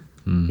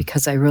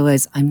because I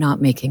realize I'm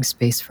not making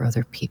space for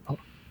other people.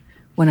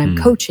 When I'm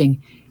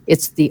coaching,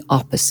 it's the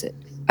opposite.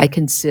 I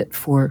can sit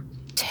for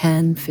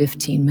 10,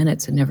 15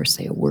 minutes and never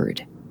say a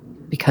word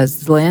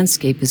because the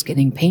landscape is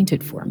getting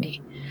painted for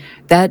me.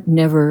 That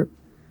never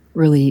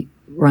really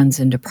runs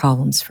into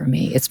problems for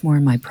me. It's more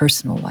in my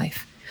personal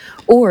life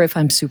or if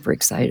I'm super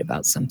excited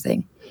about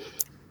something.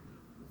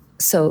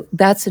 So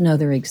that's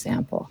another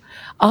example.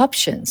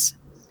 Options,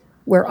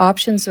 where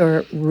options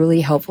are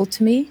really helpful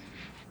to me,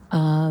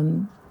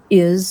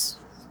 is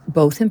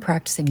both in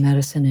practicing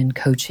medicine and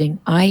coaching.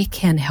 I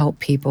can help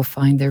people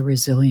find their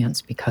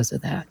resilience because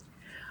of that.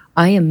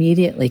 I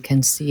immediately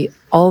can see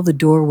all the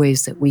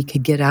doorways that we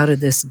could get out of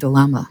this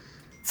dilemma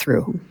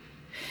through.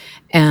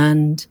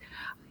 And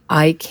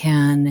I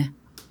can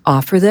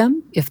offer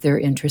them if they're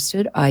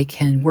interested. I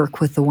can work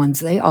with the ones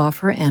they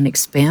offer and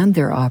expand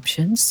their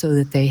options so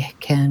that they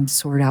can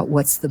sort out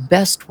what's the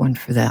best one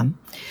for them.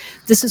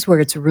 This is where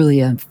it's really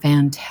a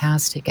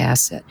fantastic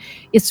asset.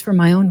 It's for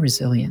my own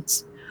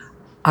resilience.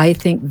 I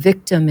think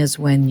victim is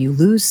when you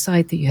lose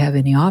sight that you have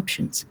any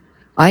options.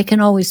 I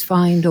can always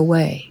find a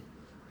way,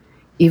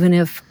 even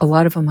if a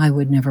lot of them I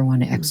would never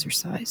want to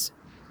exercise.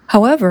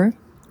 However,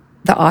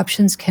 the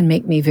options can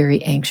make me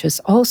very anxious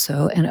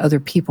also, and other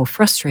people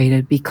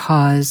frustrated,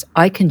 because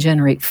I can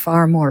generate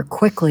far more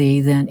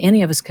quickly than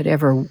any of us could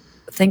ever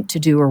think to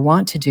do or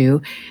want to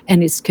do.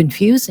 And it's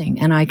confusing,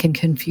 and I can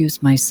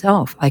confuse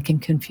myself. I can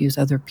confuse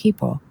other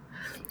people.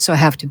 So I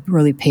have to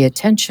really pay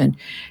attention.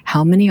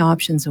 How many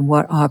options and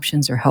what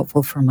options are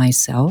helpful for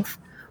myself?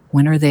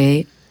 When are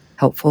they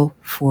helpful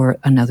for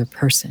another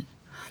person?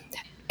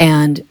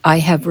 And I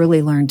have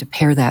really learned to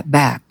pare that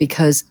back,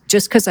 because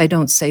just because I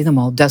don't say them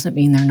all doesn't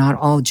mean they're not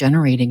all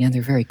generating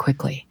either very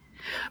quickly.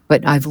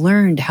 But I've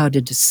learned how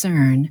to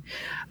discern,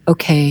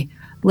 okay,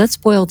 let's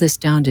boil this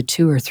down to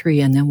 2 or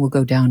 3, and then we'll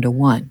go down to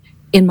 1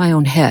 in my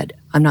own head.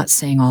 I'm not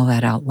saying all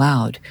that out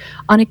loud.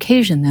 On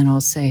occasion, then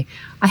I'll say,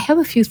 I have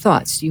a few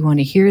thoughts. Do you want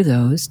to hear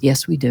those?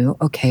 Yes, we do.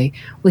 Okay.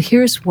 Well,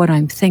 here's what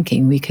I'm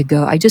thinking. We could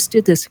go, I just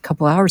did this a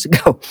couple hours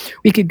ago.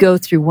 We could go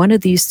through one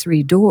of these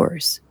 3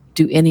 doors.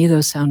 Do any of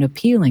those sound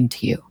appealing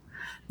to you?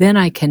 Then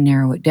I can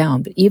narrow it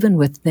down. But even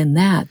within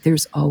that,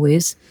 there's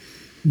always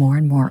more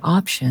and more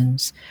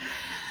options.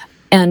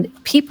 And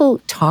people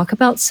talk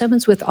about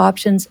 7s with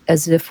options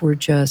as if we're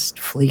just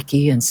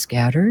fleeky and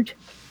scattered.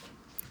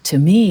 To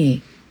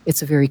me,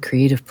 it's a very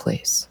creative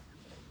place.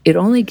 It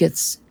only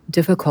gets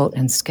difficult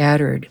and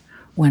scattered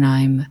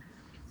when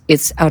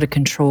it's out of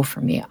control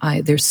for me.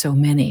 There's so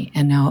many,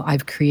 and now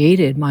I've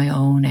created my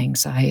own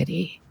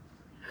anxiety.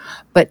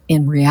 But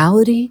in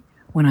reality,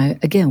 when I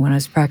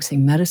was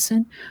practicing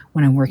medicine,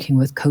 when I'm working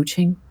with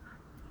coaching,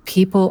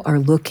 people are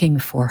looking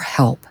for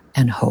help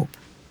and hope.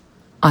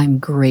 I'm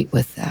great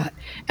with that.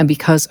 And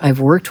because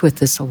I've worked with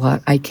this a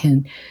lot, I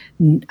can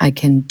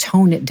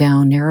tone it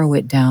down, narrow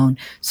it down,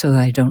 so that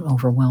I don't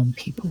overwhelm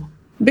people.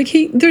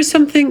 Becky, there's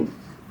something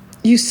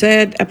you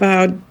said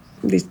about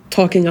this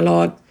talking a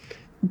lot,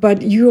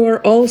 but you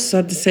are also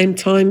at the same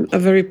time a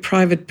very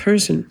private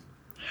person.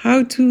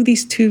 How do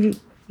these two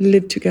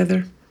live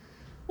together?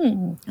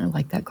 I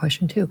like that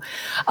question too.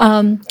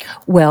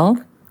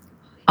 Well,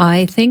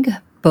 I think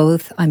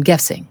both, I'm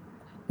guessing,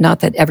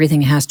 not that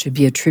everything has to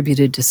be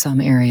attributed to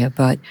some area,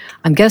 but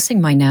I'm guessing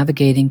my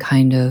navigating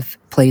kind of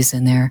plays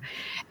in there.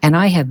 And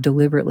I have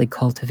deliberately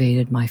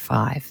cultivated my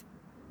 5.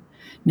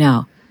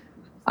 Now,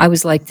 I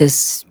was like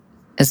this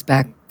as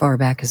far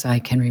back as I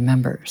can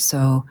remember.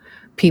 So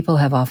people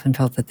have often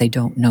felt that they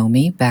don't know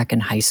me back in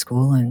high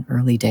school and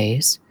early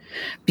days,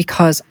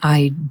 because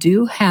I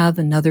do have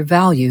another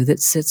value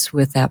that sits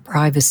with that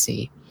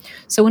privacy.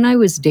 So when I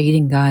was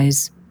dating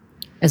guys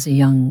as a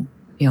young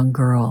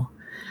girl,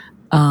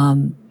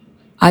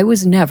 I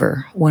was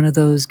never one of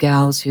those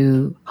gals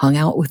who hung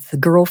out with the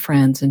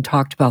girlfriends and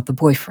talked about the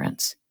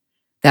boyfriends.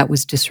 That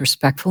was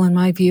disrespectful in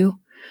my view.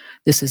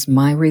 This is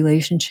my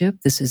relationship.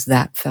 This is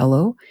that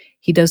fellow.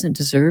 He doesn't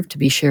deserve to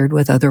be shared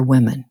with other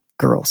women,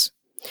 girls.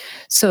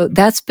 So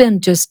that's been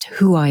just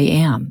who I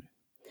am.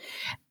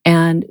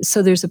 And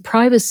so there's a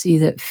privacy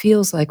that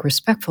feels like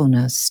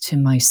respectfulness to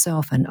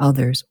myself and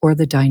others, or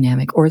the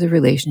dynamic or the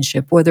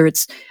relationship, whether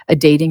it's a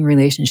dating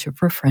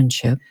relationship or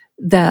friendship,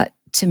 that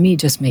to me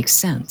just makes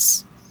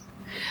sense.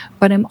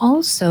 But I'm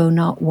also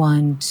not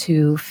one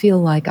to feel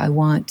like I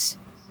want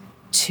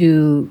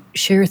to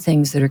share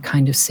things that are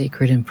kind of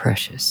sacred and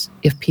precious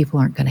if people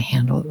aren't going to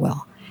handle it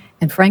well.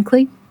 And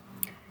frankly,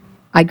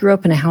 I grew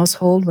up in a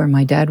household where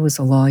my dad was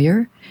a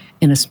lawyer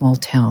in a small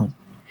town.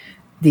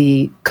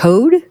 The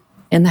code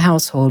in the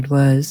household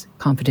was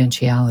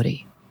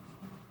confidentiality.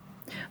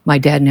 My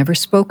dad never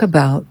spoke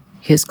about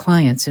his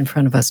clients in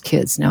front of us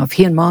kids. Now, if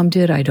he and mom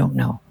did, I don't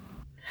know.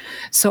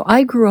 So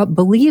I grew up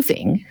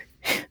believing,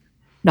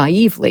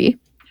 naively,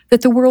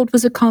 that the world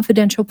was a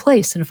confidential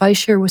place. And if I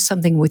share with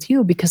something with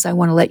you because I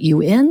want to let you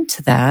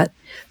into that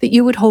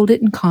you would hold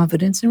it in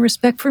confidence and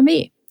respect for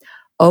me.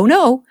 Oh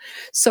no.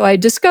 So I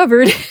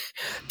discovered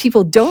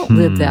people don't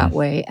live that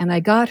way. And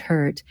I got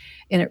hurt.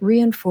 And it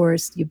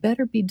reinforced, you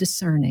better be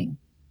discerning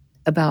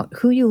about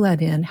who you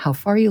let in, how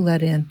far you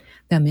let them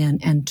in,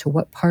 and to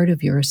what part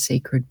of your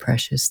sacred,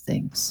 precious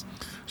things.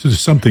 So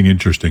there's something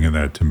interesting in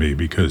that to me,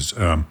 because,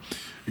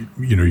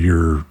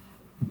 your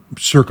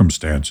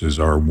circumstances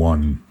are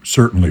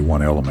certainly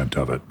one element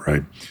of it,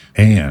 right?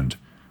 And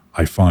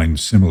I find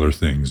similar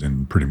things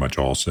in pretty much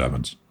all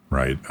 7s,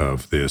 right?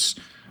 Of this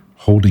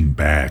holding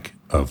back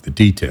of the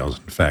details.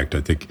 In fact,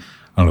 I don't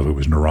know if it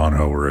was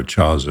Naranjo or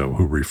Achazo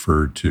who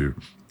referred to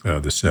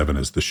the 7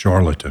 as the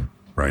charlatan,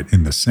 right?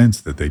 In the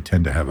sense that they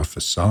tend to have a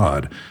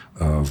facade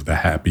of the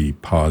happy,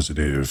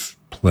 positive,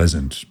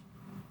 pleasant,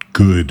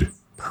 good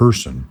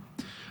person.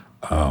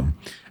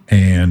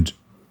 And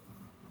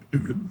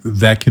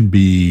that can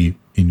be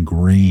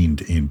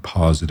ingrained in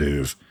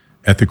positive,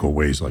 ethical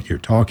ways like you're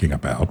talking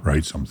about,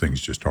 right? Some things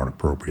just aren't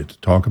appropriate to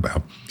talk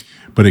about.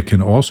 But it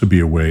can also be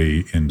a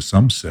way in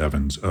some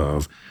 7s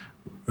of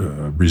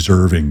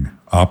reserving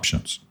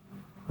options,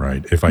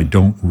 right? If I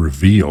don't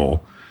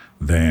reveal,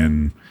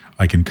 then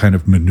I can kind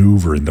of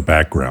maneuver in the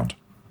background,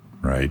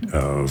 right?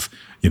 Of,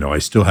 I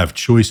still have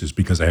choices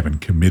because I haven't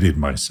committed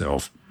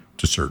myself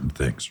to certain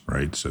things,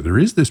 right? So there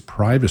is this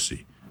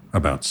privacy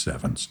about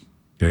 7s.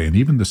 Okay. And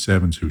even the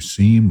sevens who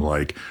seem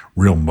like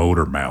real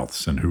motor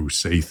mouths and who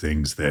say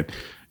things that,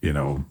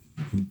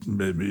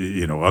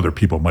 other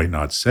people might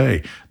not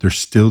say, there's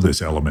still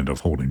this element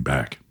of holding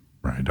back,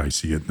 right? I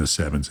see it in the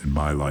sevens in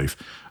my life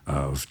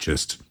of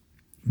just,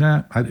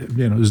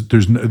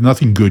 there's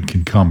nothing good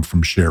can come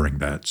from sharing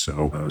that.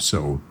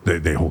 So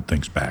they hold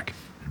things back.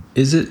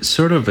 Is it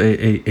sort of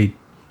a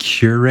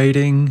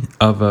curating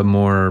of a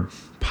more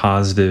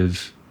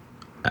positive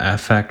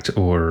affect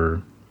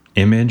or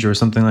image or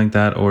something like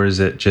that? Or is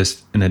it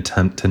just an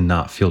attempt to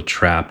not feel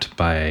trapped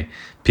by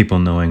people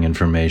knowing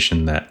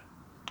information that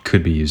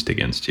could be used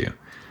against you?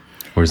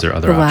 Or is there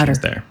other options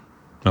there?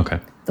 Okay.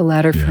 The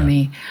latter for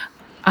me.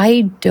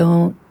 I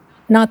don't,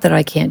 not that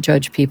I can't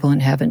judge people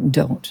and haven't and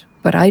don't,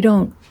 but I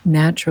don't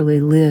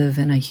naturally live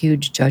in a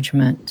huge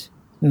judgment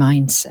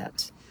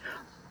mindset.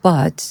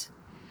 But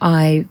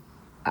I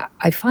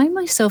find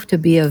myself to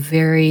be a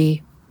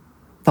very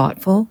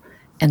thoughtful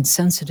and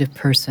sensitive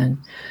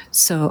person.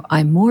 So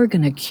I'm more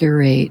going to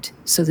curate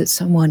so that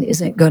someone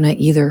isn't going to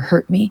either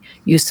hurt me,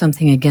 use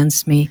something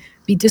against me,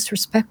 be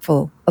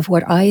disrespectful of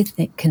what I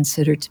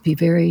consider to be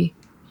very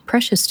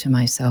precious to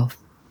myself.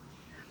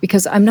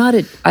 Because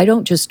I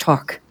don't just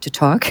talk to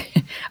talk.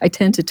 I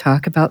tend to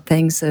talk about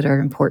things that are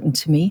important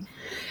to me.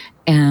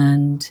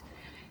 And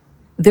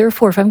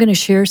therefore, if I'm going to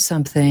share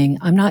something,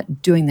 I'm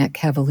not doing that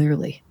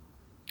cavalierly.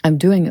 I'm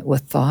doing it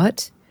with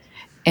thought,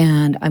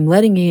 and I'm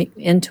letting it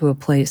into a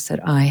place that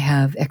I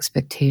have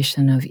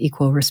expectation of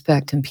equal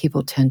respect, and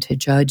people tend to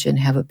judge and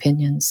have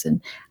opinions,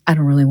 and I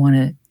don't really want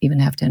to even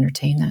have to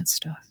entertain that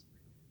stuff.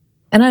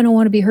 And I don't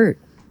want to be hurt.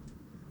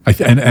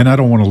 And I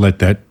don't want to let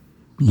that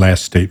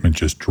last statement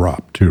just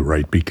drop too,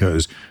 right?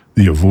 Because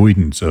the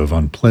avoidance of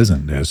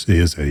unpleasantness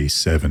is a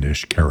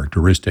seven-ish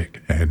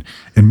characteristic. And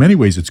in many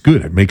ways, it's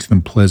good. It makes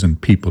them pleasant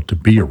people to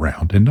be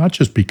around. And not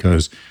just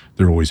because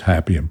they're always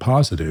happy and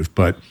positive,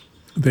 but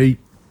they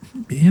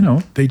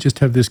just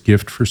have this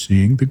gift for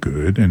seeing the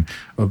good and,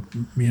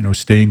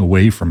 staying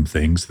away from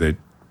things that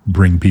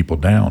bring people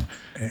down.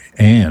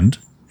 And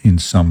in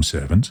some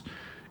sevens,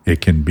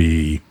 it can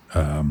be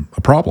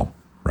a problem,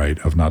 right,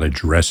 of not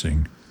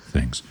addressing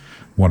things.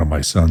 One of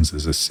my sons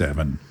is a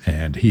 7,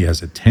 and he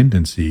has a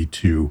tendency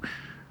to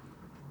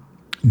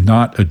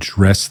not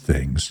address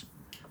things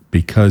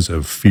because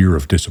of fear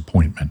of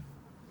disappointment,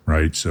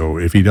 right? So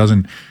if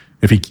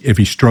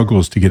he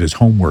struggles to get his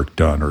homework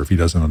done, or if he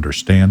doesn't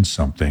understand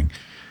something,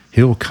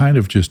 he'll kind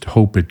of just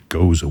hope it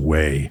goes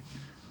away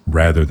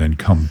rather than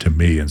come to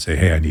me and say,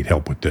 hey, I need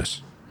help with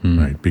this,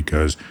 right?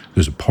 Because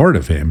there's a part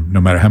of him,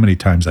 no matter how many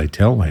times I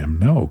tell him,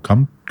 no,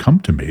 come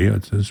to me,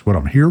 that's what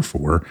I'm here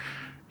for,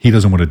 he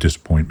doesn't want to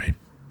disappoint me.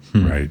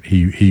 Right.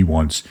 He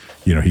wants,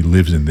 he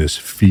lives in this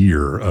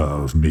fear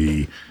of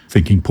me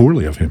thinking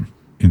poorly of him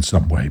in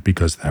some way,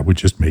 because that would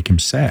just make him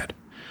sad.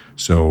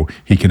 So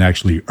he can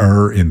actually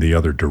err in the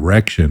other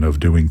direction of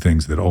doing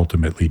things that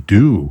ultimately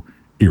do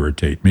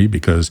irritate me,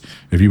 because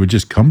if you would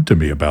just come to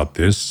me about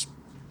this,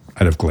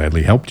 I'd have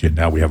gladly helped you.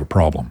 Now we have a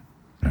problem.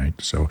 Right.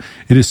 So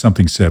it is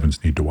something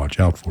sevens need to watch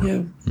out for.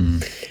 Yeah.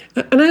 And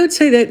I would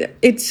say that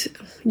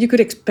you could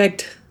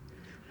expect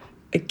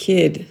a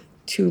kid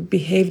to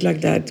behave like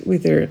that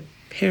with their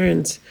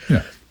parents.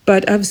 Yeah.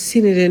 But I've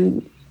seen it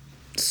in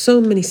so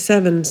many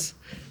sevens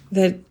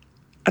that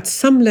at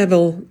some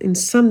level, in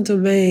some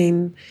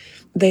domain,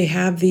 they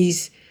have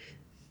these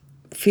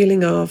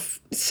feeling of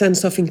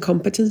sense of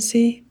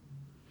incompetency.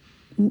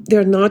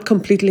 They're not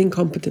completely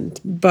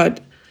incompetent, but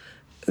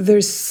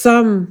there's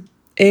some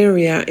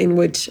area in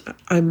which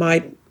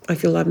I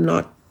feel I'm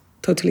not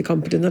totally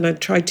competent, and I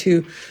try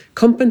to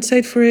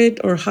compensate for it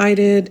or hide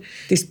it,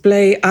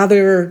 display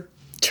other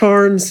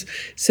charms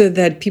so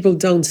that people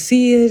don't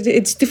see it.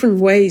 It's different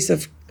ways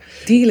of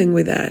dealing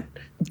with that.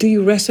 Do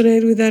you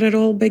resonate with that at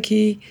all,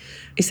 Becky?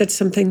 Is that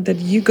something that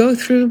you go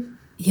through?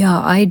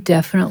 Yeah, I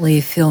definitely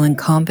feel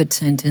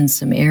incompetent in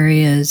some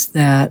areas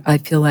that I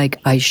feel like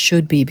I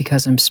should be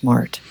because I'm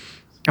smart.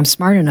 I'm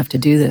smart enough to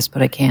do this,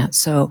 but I can't.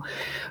 So,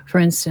 for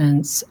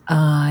instance,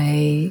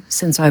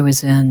 since I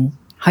was in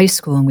high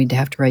school and we'd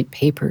have to write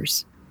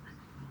papers,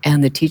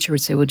 and the teacher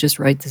would say, well, just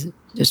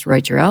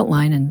write your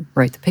outline and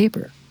write the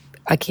paper.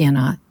 I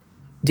cannot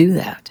do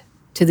that.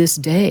 To this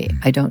day,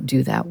 I don't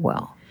do that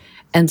well.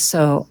 And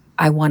so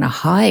I want to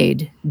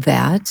hide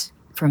that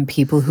from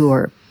people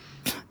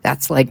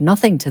that's like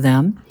nothing to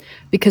them,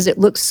 because it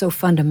looks so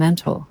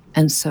fundamental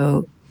and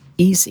so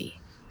easy.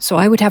 So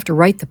I would have to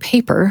write the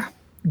paper,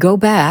 go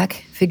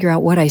back, figure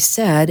out what I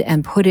said,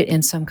 and put it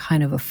in some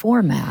kind of a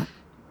format,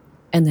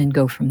 and then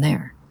go from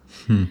there.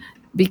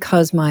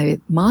 Because my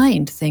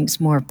mind thinks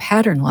more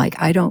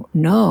pattern-like. I don't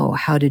know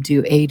how to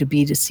do A to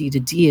B to C to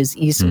D as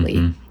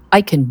easily.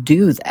 I can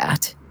do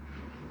that,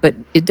 but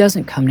it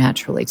doesn't come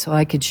naturally. So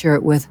I could share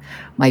it with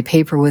my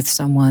paper with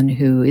someone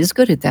who is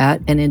good at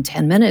that, and in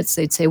 10 minutes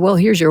they'd say, well,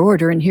 here's your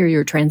order and here are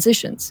your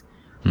transitions.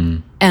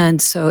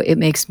 And so it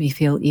makes me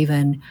feel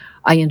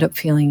I end up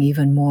feeling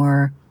even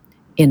more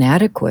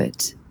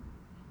inadequate,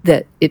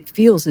 that it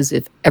feels as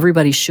if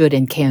everybody should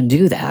and can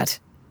do that.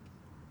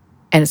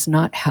 And it's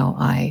not how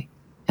I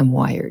am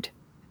wired.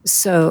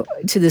 So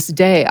to this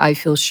day, I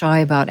feel shy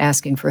about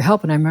asking for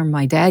help. And I remember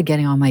my dad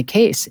getting on my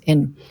case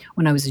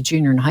when I was a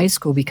junior in high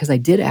school because I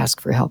did ask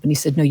for help. And he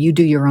said, no, you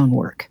do your own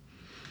work.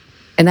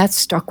 And that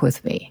stuck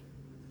with me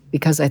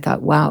because I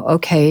thought, wow,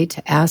 okay,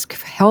 to ask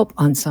help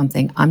on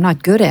something I'm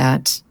not good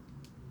at,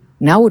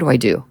 now what do I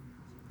do?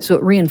 So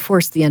it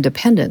reinforced the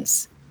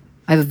independence.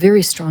 I have a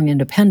very strong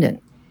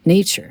independent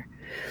nature.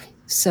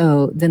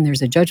 So then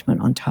there's a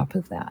judgment on top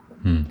of that.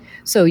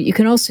 So you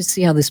can also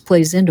see how this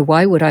plays into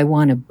why would I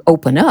want to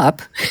open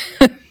up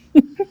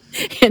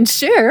and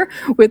share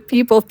with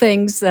people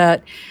things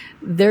that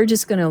they're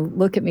just going to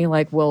look at me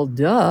like, well,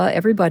 duh,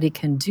 everybody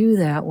can do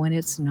that, when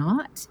it's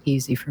not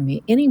easy for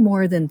me any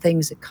more than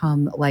things that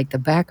come like the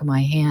back of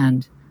my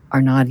hand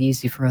are not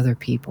easy for other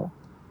people.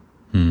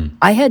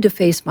 I had to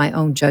face my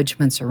own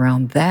judgments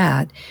around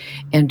that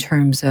in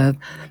terms of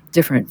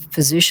different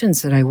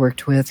physicians that I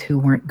worked with who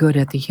weren't good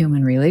at the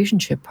human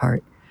relationship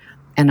part.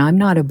 And I'm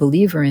not a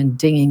believer in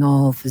dinging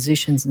all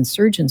physicians and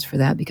surgeons for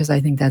that because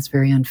I think that's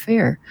very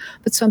unfair.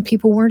 But some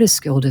people weren't as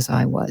skilled as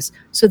I was.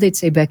 So they'd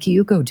say, Becky,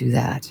 you go do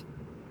that.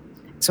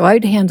 So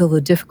I'd handle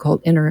the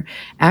difficult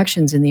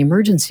interactions in the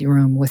emergency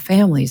room with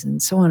families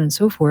and so on and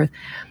so forth,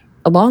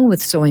 along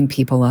with sewing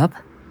people up,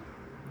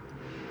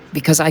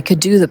 because I could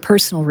do the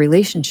personal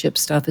relationship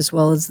stuff as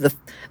well as the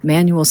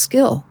manual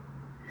skill.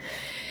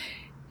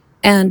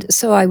 And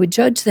so I would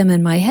judge them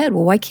in my head.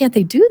 Well, why can't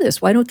they do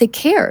this? Why don't they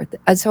care?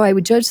 And so I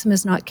would judge them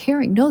as not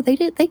caring. No, they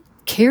did. They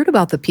cared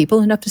about the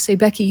people enough to say,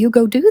 Becky, you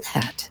go do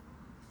that.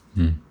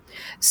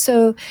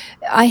 So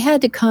I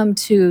had to come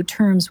to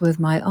terms with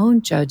my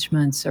own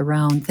judgments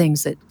around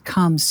things that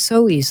come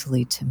so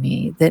easily to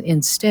me that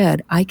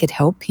instead I could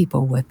help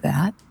people with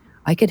that.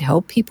 I could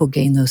help people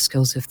gain those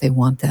skills if they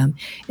want them,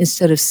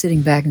 instead of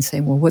sitting back and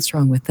saying, well, what's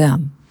wrong with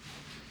them?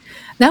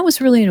 That was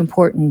really an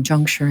important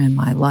juncture in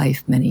my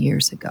life many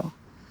years ago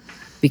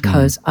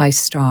because I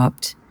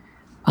stopped,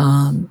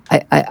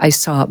 I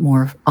saw it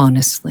more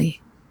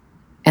honestly,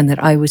 and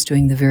that I was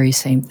doing the very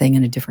same thing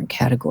in a different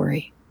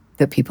category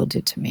that people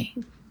did to me.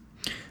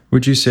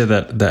 Would you say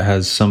that that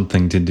has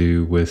something to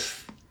do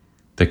with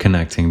the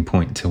connecting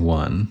point to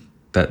one?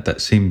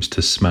 That seems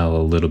to smell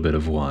a little bit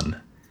of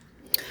one.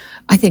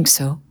 I think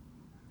so.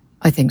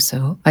 I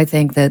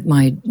think that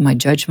my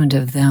judgment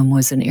of them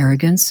was an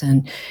arrogance,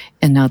 and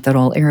not that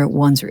all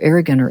ones are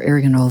arrogant or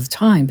arrogant all the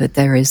time, but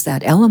there is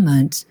that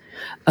element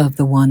of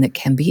the one that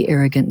can be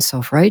arrogant and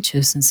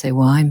self-righteous and say,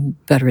 well, I'm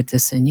better at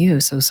this than you,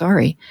 so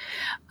sorry.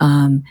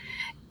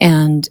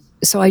 And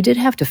so I did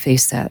have to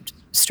face that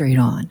straight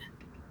on.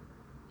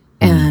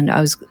 And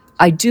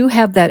I do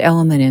have that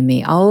element in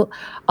me.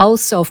 I'll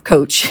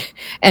self-coach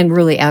and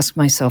really ask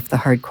myself the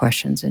hard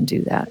questions and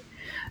do that.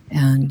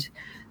 And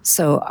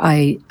so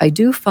I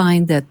do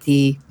find that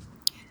the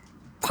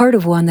part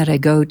of one that I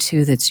go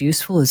to that's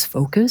useful is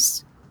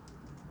focus.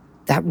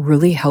 That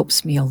really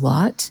helps me a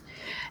lot.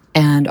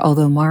 And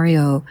although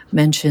Mario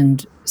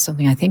mentioned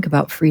something I think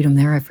about freedom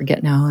there, I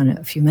forget now, and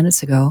a few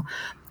minutes ago,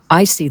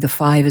 I see the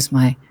 5 as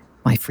my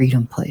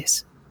freedom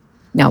place.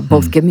 Now,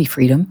 both give me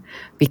freedom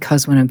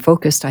because when I'm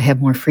focused, I have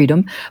more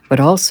freedom,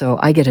 but also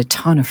I get a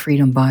ton of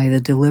freedom by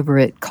the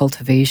deliberate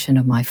cultivation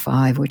of my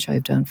 5, which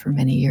I've done for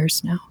many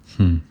years now.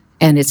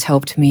 And it's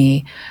helped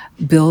me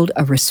build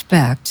a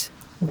respect,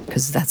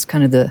 because that's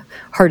kind of the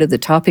heart of the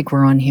topic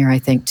we're on here, I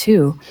think,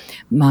 too,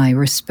 my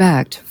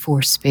respect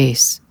for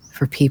space,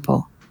 for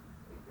people,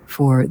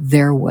 for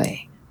their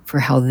way, for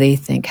how they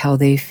think, how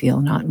they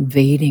feel, not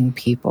invading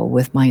people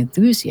with my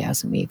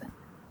enthusiasm even.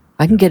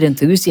 I can get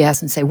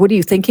enthusiasm and say, what are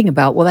you thinking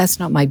about? Well, that's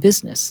not my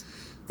business.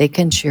 They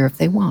can share if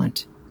they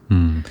want.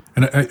 And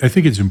I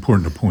think it's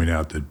important to point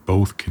out that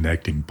both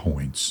connecting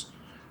points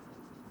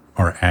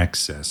are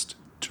accessed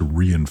to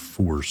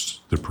reinforce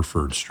the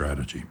preferred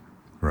strategy,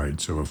 right?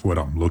 So if what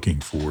I'm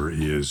looking for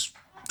is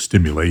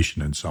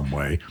stimulation in some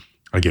way,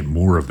 I get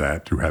more of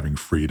that through having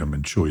freedom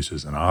and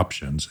choices and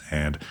options,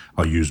 and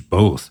I'll use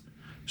both,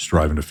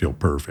 striving to feel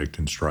perfect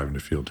and striving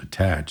to feel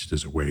detached,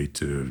 as a way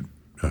to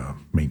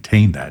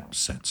maintain that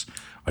sense.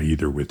 I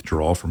either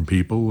withdraw from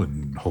people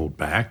and hold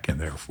back, and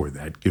therefore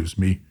that gives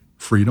me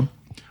freedom,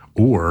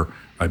 or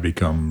I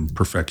become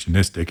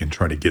perfectionistic and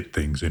try to get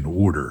things in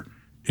order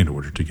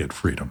to get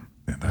freedom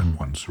in that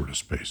one sort of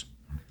space.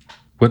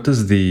 What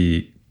does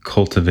the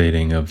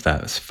cultivating of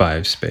that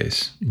 5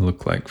 space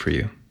look like for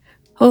you?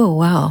 Oh,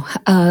 wow.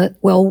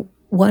 Well,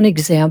 one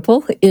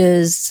example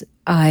is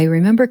I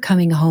remember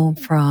coming home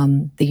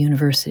from the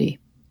university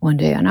one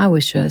day, and I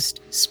was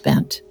just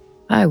spent.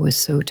 I was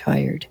so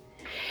tired.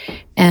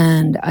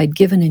 And I'd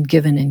given and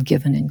given and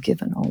given and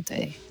given all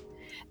day.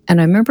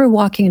 And I remember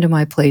walking into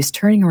my place,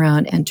 turning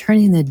around and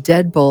turning the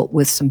deadbolt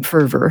with some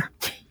fervor.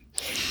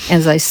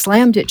 As I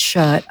slammed it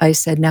shut, I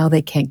said, now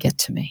they can't get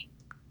to me.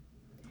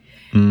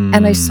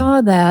 And I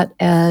saw that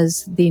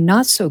as the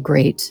not so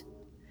great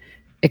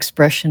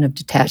expression of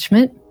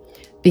detachment,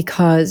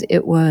 because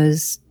it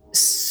was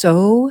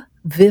so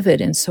vivid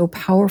and so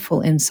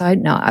powerful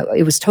inside. Now,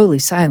 it was totally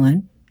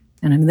silent,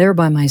 and I'm there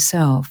by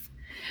myself,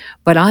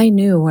 but I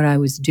knew what I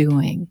was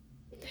doing.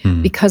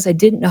 because I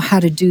didn't know how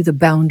to do the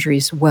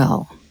boundaries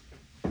well.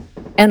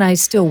 And I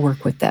still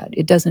work with that.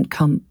 It doesn't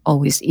come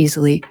always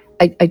easily.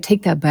 I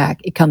take that back.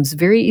 It comes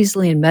very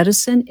easily in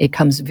medicine. It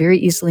comes very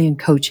easily in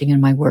coaching in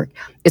my work.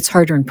 It's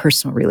harder in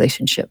personal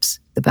relationships,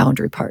 the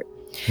boundary part.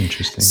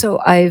 Interesting. So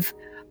I've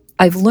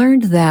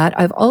learned that.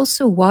 I've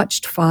also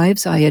watched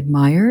fives I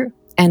admire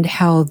and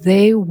how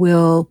they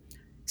will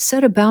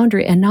set a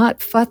boundary and not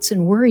futz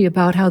and worry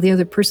about how the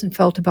other person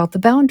felt about the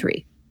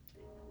boundary.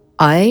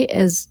 I,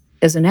 as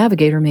a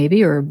navigator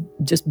maybe, or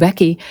just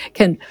Becky,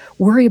 can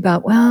worry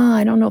about, well,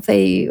 I don't know if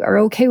they are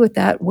okay with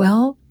that.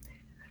 Well,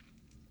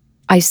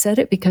 I said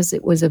it because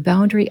it was a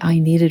boundary I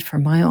needed for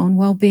my own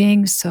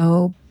well-being.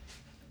 So,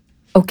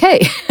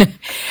 okay.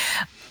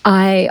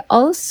 I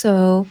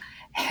also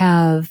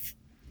have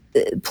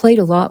played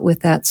a lot with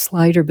that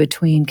slider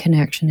between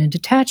connection and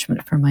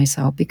detachment for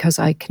myself because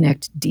I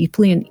connect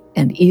deeply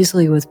and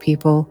easily with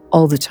people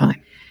all the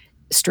time,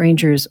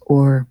 strangers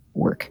or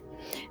work,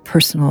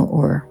 personal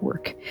or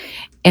work.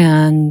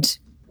 And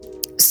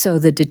so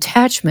the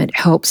detachment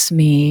helps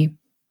me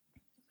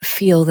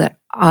feel that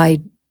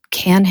I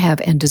can have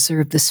and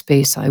deserve the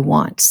space I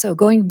want. So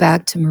going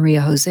back to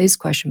Maria Jose's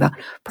question about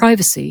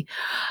privacy,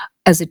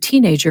 as a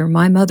teenager,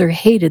 my mother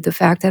hated the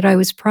fact that I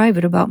was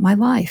private about my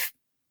life.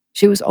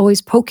 She was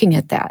always poking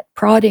at that,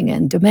 prodding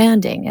and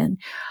demanding, and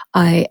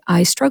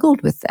I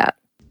struggled with that.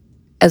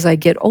 As I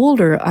get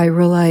older, I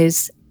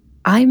realize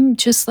I'm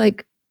just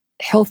like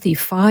healthy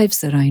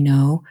fives that I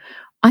know.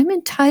 I'm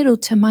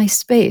entitled to my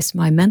space,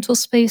 my mental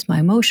space, my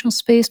emotional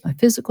space, my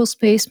physical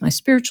space, my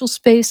spiritual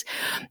space.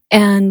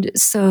 And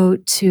so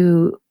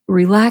to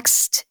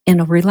in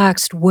a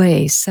relaxed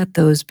way, set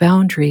those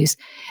boundaries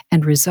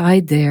and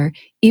reside there,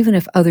 even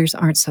if others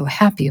aren't so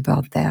happy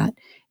about that,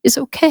 is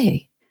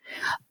okay.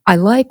 I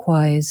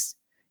likewise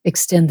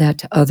extend that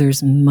to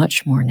others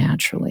much more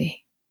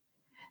naturally.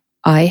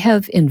 I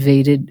have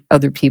invaded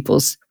other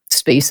people's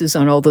spaces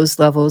on all those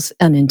levels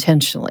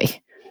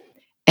unintentionally.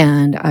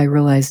 And I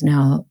realize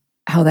now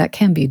how that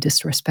can be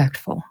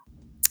disrespectful.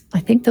 I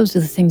think those are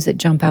the things that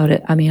jump out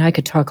at. I mean, I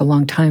could talk a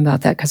long time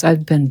about that because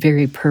I've been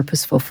very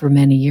purposeful for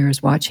many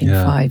years watching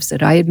fives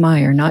that I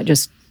admire, not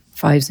just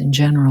fives in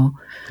general.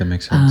 That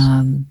makes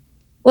sense.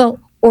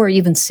 Or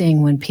even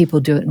seeing when people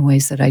do it in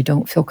ways that I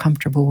don't feel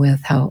comfortable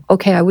with, how,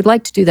 okay, I would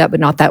like to do that, but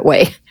not that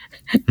way.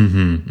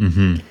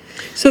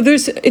 So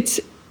it's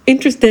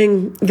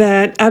interesting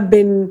that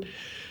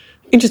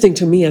interesting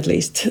to me at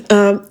least,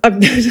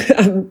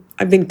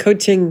 I've been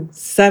coaching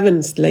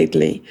sevens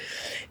lately.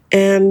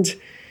 And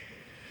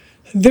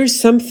there's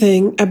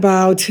something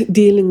about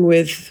dealing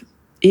with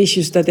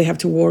issues that they have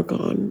to work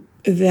on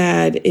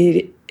that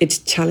it's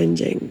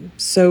challenging.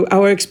 So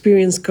our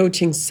experience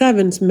coaching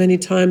sevens many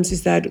times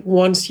is that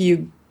once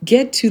you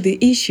get to the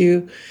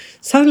issue,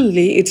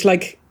 suddenly it's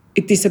like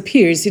it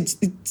disappears.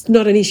 It's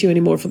not an issue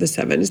anymore for the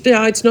sevens.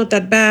 It's not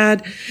that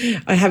bad.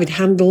 I have it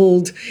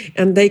handled.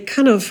 And they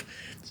kind of...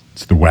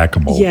 It's the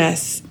whack-a-mole.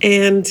 Yes.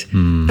 And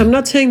I'm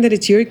not saying that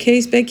it's your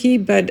case, Becky,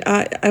 but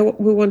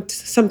we want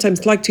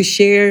sometimes like to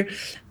share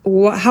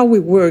how we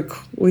work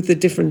with the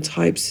different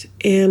types.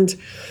 And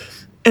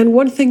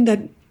one thing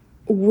that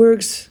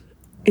works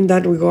in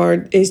that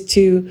regard is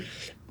to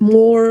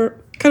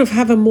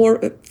have a more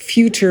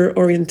future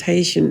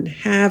orientation,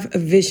 have a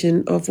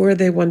vision of where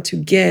they want to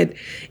get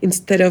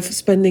instead of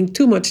spending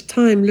too much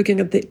time looking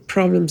at the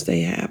problems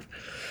they have.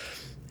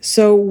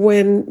 So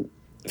when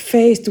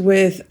faced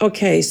with,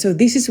 okay, so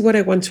this is what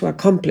I want to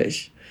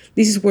accomplish,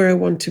 this is where I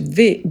want to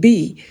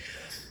be,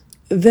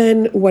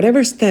 then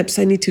whatever steps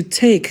I need to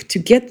take to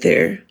get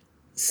there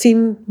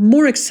seem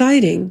more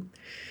exciting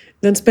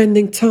than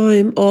spending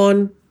time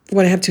on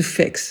what I have to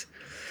fix.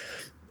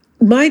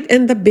 Might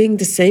end up being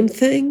the same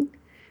thing,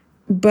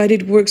 but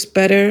it works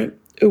better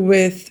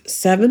with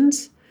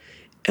sevens.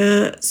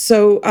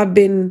 So I've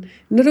been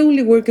not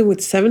only working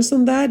with sevens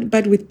on that,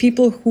 but with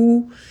people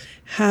who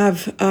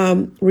have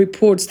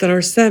reports that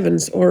are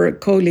sevens or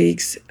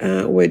colleagues,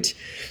 which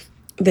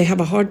they have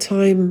a hard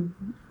time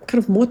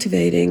kind of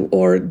motivating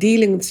or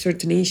dealing with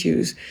certain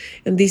issues.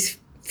 And this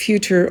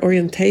future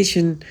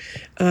orientation,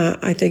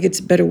 I think it's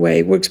a better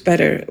way, works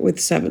better with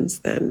sevens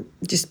than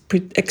just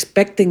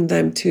expecting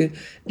them to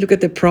look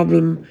at the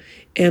problem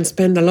and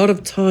spend a lot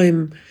of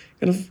time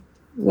kind of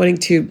wanting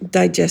to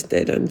digest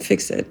it and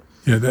fix it.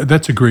 Yeah,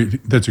 that's a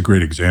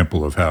great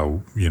example of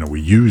how,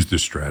 we use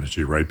this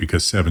strategy, right?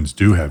 Because sevens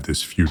do have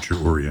this future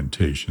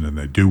orientation and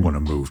they do want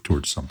to move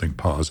towards something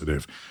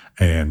positive.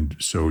 And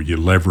so you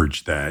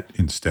leverage that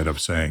instead of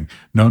saying,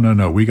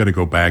 no, we got to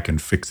go back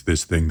and fix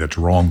this thing that's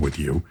wrong with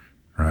you,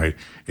 right?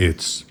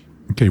 It's,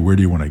 okay, where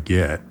do you want to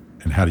get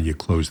and how do you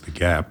close the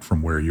gap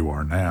from where you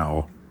are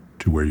now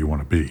to where you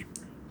want to be?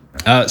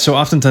 So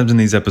oftentimes in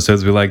these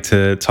episodes, we like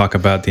to talk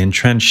about the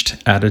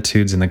entrenched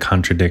attitudes and the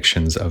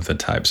contradictions of the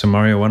type. So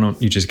Mario, why don't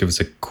you just give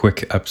us a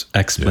quick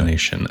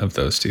explanation of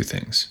those two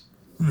things?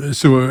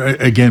 So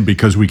again,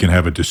 because we can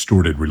have a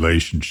distorted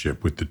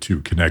relationship with the two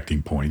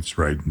connecting points,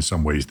 right? In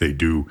some ways they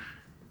do,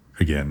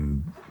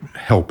 again,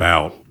 help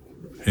out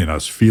in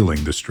us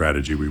feeling the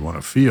strategy we want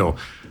to feel.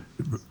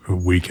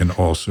 we can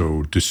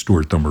also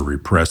distort them or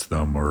repress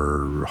them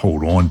or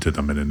hold on to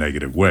them in a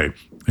negative way.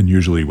 And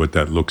usually what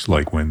that looks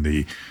like when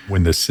the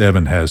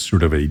 7 has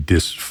sort of a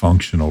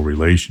dysfunctional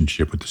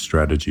relationship with the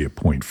strategy at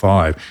point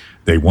 5,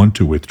 they want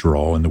to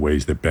withdraw in the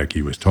ways that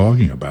Becky was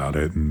talking about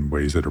it, in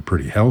ways that are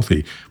pretty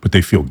healthy, but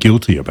they feel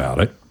guilty about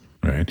it.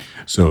 Right.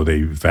 So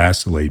they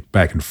vacillate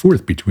back and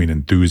forth between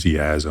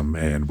enthusiasm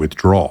and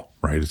withdrawal.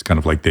 Right. It's kind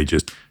of like they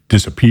just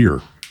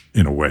disappear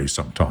in a way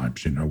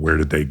sometimes. Where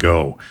did they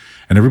go?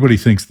 And everybody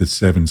thinks that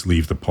 7s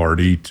leave the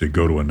party to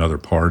go to another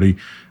party,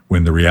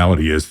 when the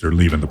reality is they're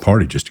leaving the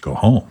party just to go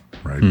home,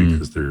 right?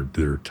 Because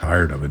they're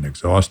tired of it and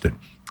exhausted.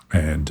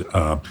 And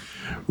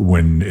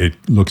when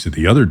it looks at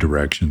the other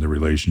direction, the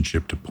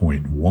relationship to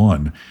point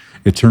 1,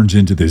 it turns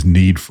into this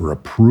need for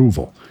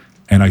approval.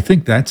 And I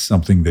think that's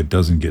something that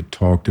doesn't get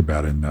talked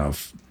about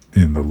enough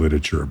in the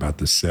literature about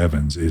the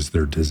 7s, is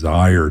their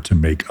desire to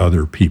make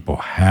other people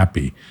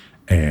happy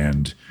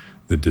and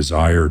the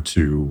desire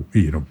to,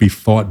 be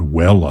thought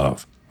well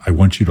of. I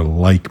want you to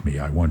like me.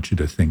 I want you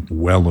to think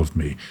well of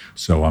me.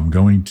 So I'm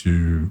going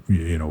to,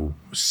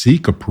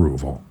 seek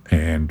approval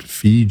and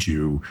feed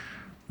you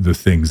the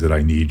things that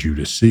I need you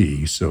to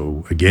see.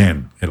 So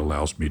again, it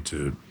allows me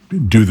to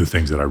do the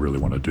things that I really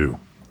want to do.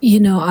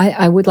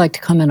 I would like to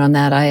comment on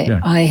that.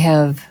 I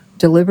have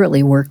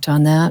deliberately worked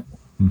on that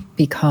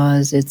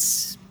because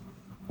it's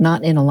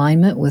not in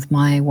alignment with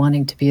my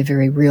wanting to be a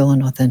very real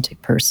and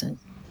authentic person.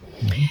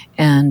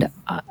 And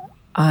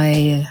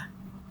I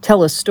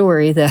tell a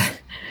story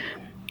that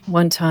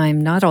one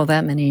time, not all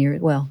that many years,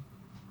 well,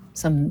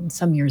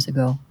 some years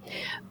ago,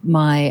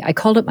 I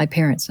called up my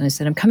parents and I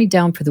said, I'm coming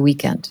down for the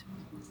weekend.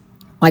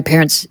 My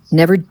parents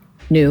never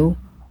knew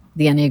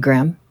the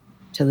Enneagram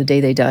till the day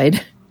they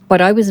died.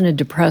 But I was in a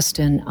depressed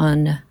and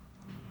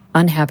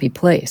unhappy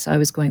place. I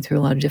was going through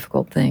a lot of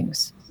difficult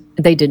things.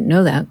 They didn't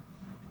know that.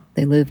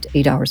 They lived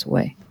 8 hours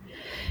away.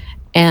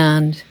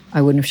 And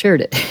I wouldn't have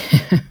shared it.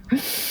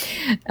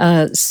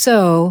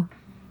 So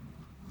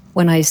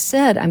when I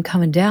said, I'm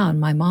coming down,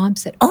 my mom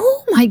said,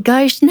 oh my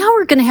gosh, now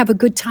we're going to have a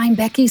good time.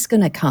 Becky's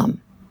going to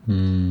come.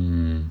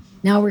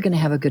 Now we're going to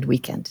have a good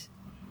weekend.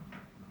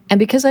 And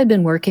because I'd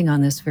been working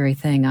on this very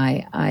thing,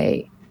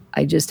 I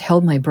just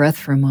held my breath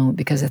for a moment,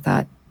 because I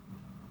thought,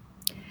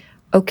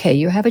 okay,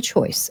 you have a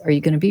choice. Are you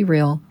going to be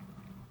real,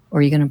 or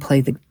are you going to play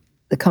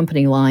the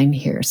company line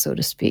here, so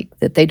to speak,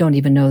 that they don't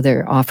even know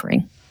they're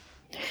offering?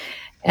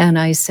 And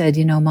I said,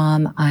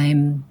 Mom,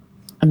 I'm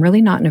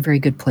really not in a very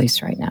good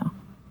place right now.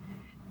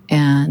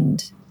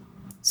 And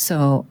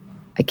so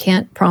I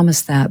can't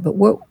promise that, but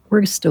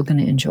we're still going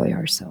to enjoy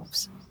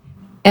ourselves.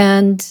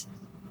 And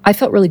I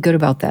felt really good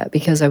about that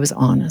because I was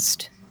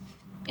honest.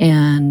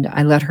 And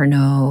I let her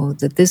know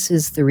that this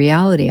is the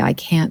reality. I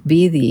can't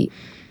be the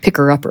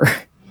picker-upper.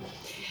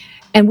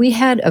 And we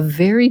had a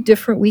very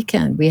different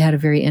weekend. We had a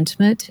very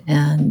intimate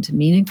and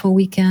meaningful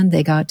weekend.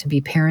 They got to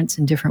be parents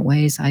in different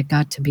ways. I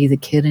got to be the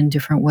kid in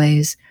different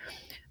ways,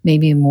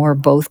 maybe more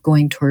both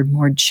going toward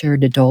more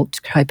shared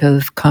adult type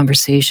of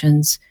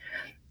conversations.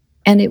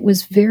 And it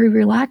was very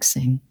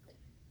relaxing.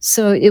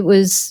 So it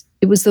was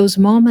those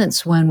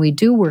moments when we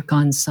do work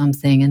on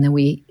something and then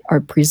we are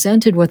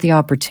presented with the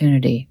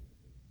opportunity.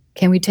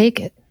 Can we take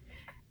it?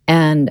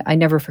 And I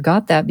never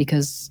forgot that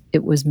because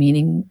it was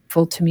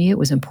meaningful to me. It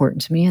was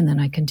important to me. And then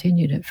I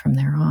continued it from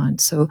there on.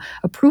 So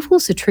approval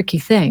is a tricky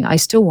thing. I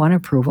still want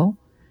approval.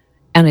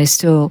 And I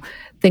still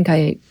think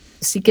I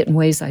seek it in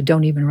ways I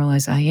don't even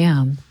realize I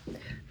am.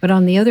 But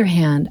on the other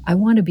hand, I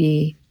want to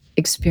be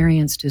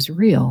experienced as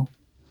real.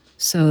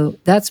 So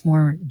that's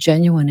more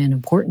genuine and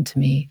important to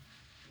me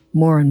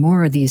more and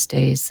more these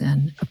days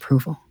than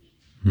approval.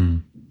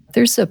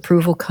 There's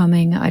approval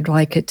coming. I'd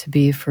like it to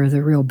be for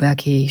the real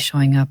Becky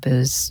showing up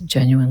as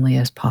genuinely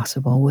as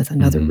possible with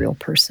another real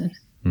person.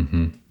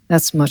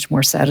 That's much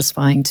more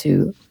satisfying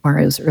to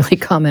Mario's early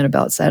comment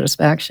about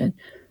satisfaction.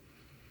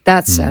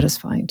 That's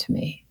satisfying to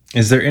me.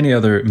 Is there any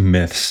other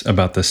myths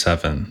about the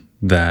 7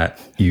 that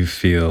you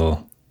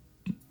feel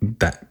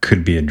that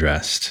could be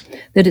addressed?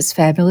 That it's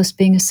fabulous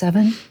being a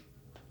 7?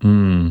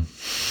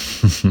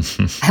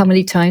 How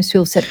many times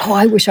people said, "Oh,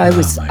 I wish I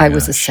was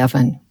a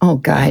 7." Oh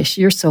gosh,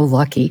 you're so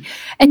lucky.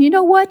 And you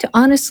know what?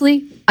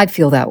 Honestly, I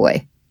feel that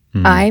way.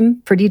 I'm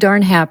pretty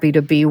darn happy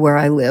to be where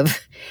I live,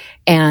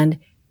 and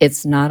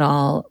it's not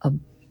all a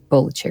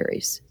bowl of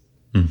cherries.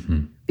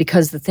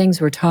 Because the things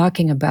we're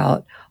talking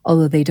about,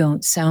 although they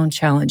don't sound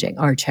challenging,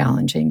 are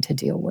challenging to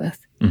deal with.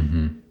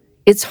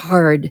 It's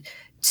hard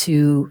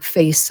to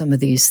face some of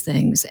these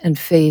things and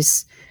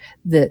face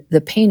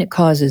the pain it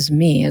causes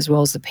me as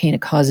well as the pain it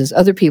causes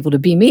other people to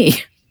be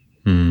me.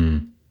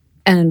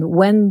 And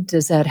when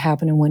does that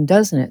happen and when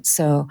doesn't it?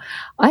 So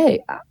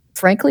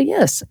frankly,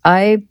 yes,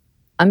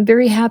 I'm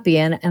very happy.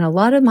 And a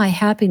lot of my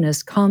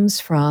happiness comes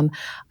from,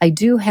 I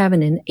do have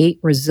an innate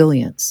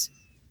resilience.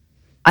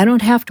 I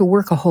don't have to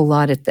work a whole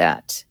lot at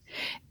that.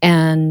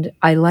 And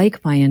I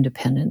like my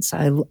independence.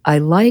 I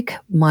like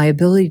my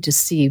ability to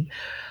see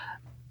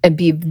and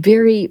be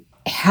very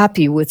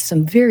happy with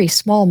some very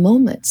small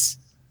moments.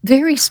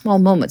 Very small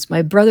moments.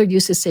 My brother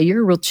used to say,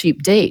 "You're a real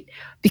cheap date,"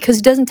 because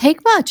it doesn't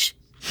take much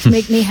to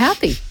make me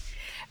happy.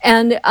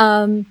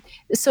 And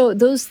so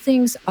those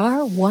things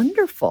are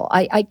wonderful.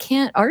 I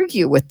can't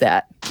argue with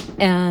that.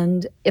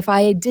 And if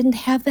I didn't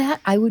have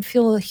that, I would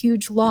feel a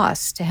huge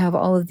loss to have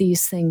all of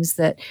these things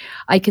that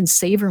I can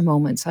savor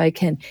moments. I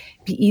can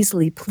be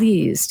easily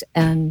pleased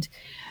and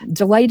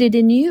delighted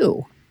in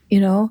you,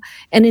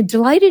 and it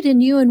delighted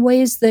in you in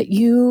ways that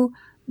you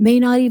may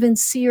not even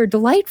see are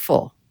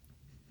delightful.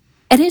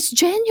 And it's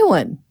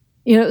genuine,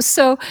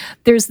 so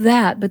there's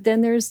that. But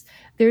then there's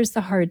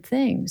the hard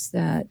things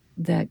that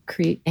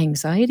create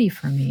anxiety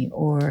for me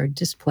or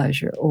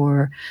displeasure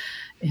or,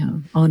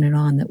 on and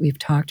on that we've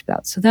talked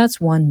about. So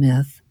that's one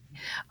myth.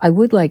 I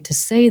would like to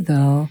say,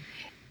 though,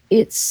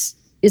 it's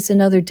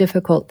another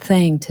difficult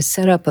thing to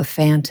set up a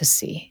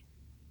fantasy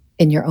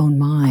in your own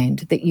mind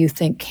that you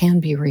think can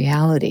be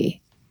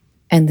reality,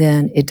 and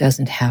then it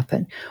doesn't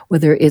happen,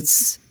 whether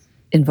it's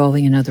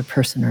involving another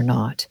person or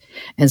not.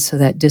 And so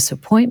that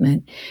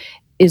disappointment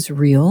is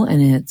real,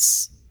 and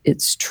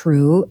it's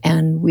true,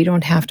 and we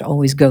don't have to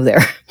always go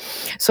there.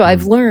 So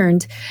I've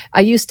learned,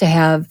 I used to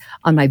have,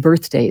 on my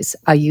birthdays,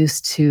 I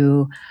just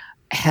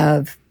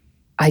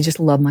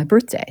love my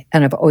birthday,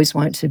 and I've always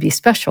wanted it to be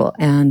special,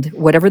 and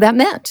whatever that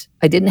meant.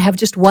 I didn't have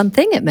just one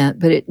thing it meant,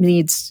 but it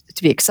needs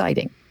to be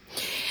exciting.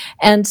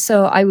 And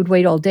so I would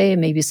wait all day,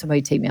 and maybe somebody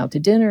would take me out to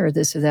dinner or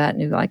this or that, and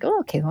they'd be like, oh,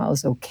 okay, well, it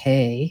was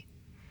okay.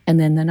 And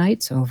then the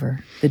night's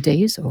over, the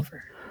day's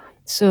over.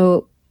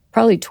 So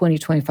probably 20,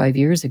 25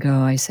 years ago,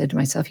 I said to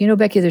myself,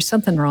 Becky, there's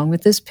something wrong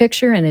with this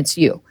picture, and it's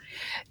you.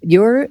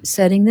 You're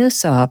setting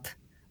this up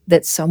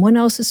that someone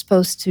else is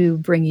supposed to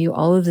bring you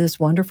all of this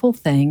wonderful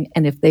thing,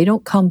 and if they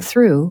don't come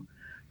through,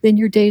 then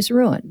your day's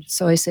ruined.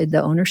 So I said,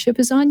 the ownership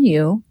is on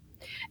you.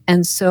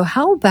 And so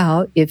how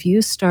about if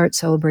you start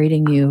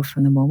celebrating you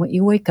from the moment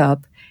you wake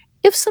up?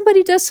 If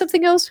somebody does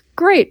something else,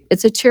 great.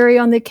 It's a cherry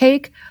on the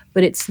cake,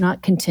 but it's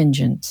not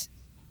contingent.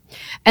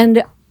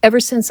 And ever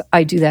since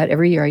I do that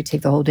every year, I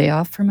take the whole day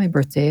off for my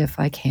birthday if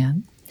I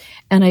can.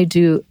 And I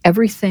do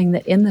everything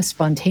that in the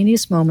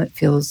spontaneous moment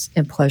feels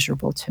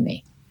impleasurable to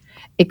me.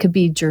 It could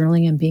be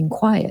journaling and being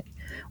quiet.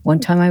 One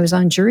time I was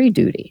on jury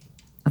duty.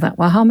 I thought,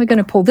 well, how am I going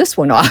to pull this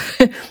one off?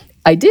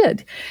 I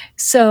did.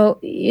 So,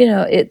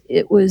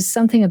 it was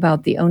something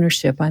about the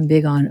ownership. I'm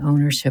big on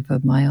ownership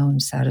of my own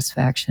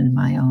satisfaction,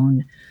 my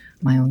own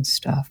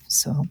stuff.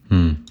 So.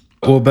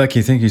 Well,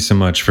 Becky, thank you so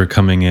much for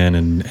coming in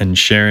and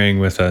sharing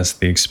with us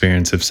the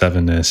experience of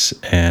sevenness.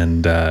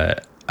 And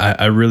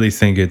I really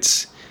think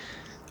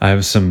I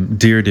have some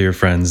dear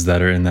friends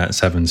that are in that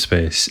seven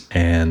space,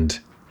 and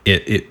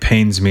it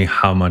pains me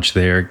how much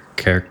they are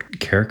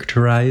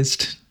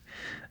caricaturized.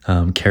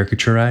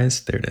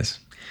 There it is.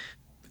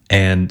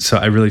 And so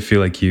I really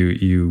feel like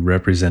you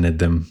represented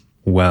them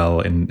well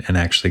and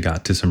actually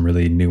got to some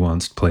really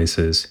nuanced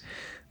places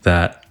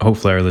that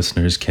hopefully our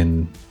listeners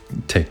can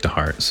take to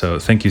heart. So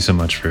thank you so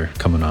much for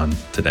coming on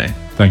today.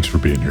 Thanks for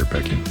being here,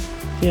 Becky.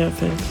 Yeah,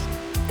 thanks.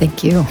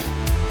 Thank you.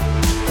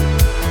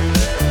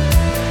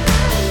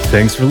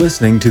 Thanks for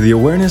listening to the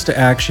Awareness to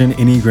Action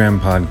Enneagram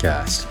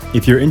podcast.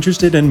 If you're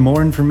interested in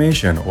more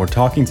information or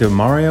talking to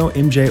Mario,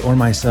 MJ, or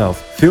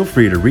myself, feel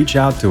free to reach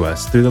out to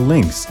us through the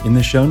links in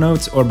the show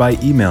notes or by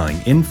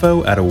emailing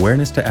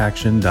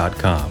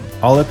info@awareness-to-action.com.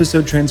 All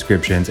episode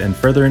transcriptions and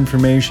further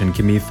information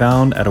can be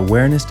found at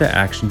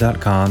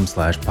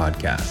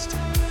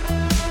awareness-to-action.com/podcast.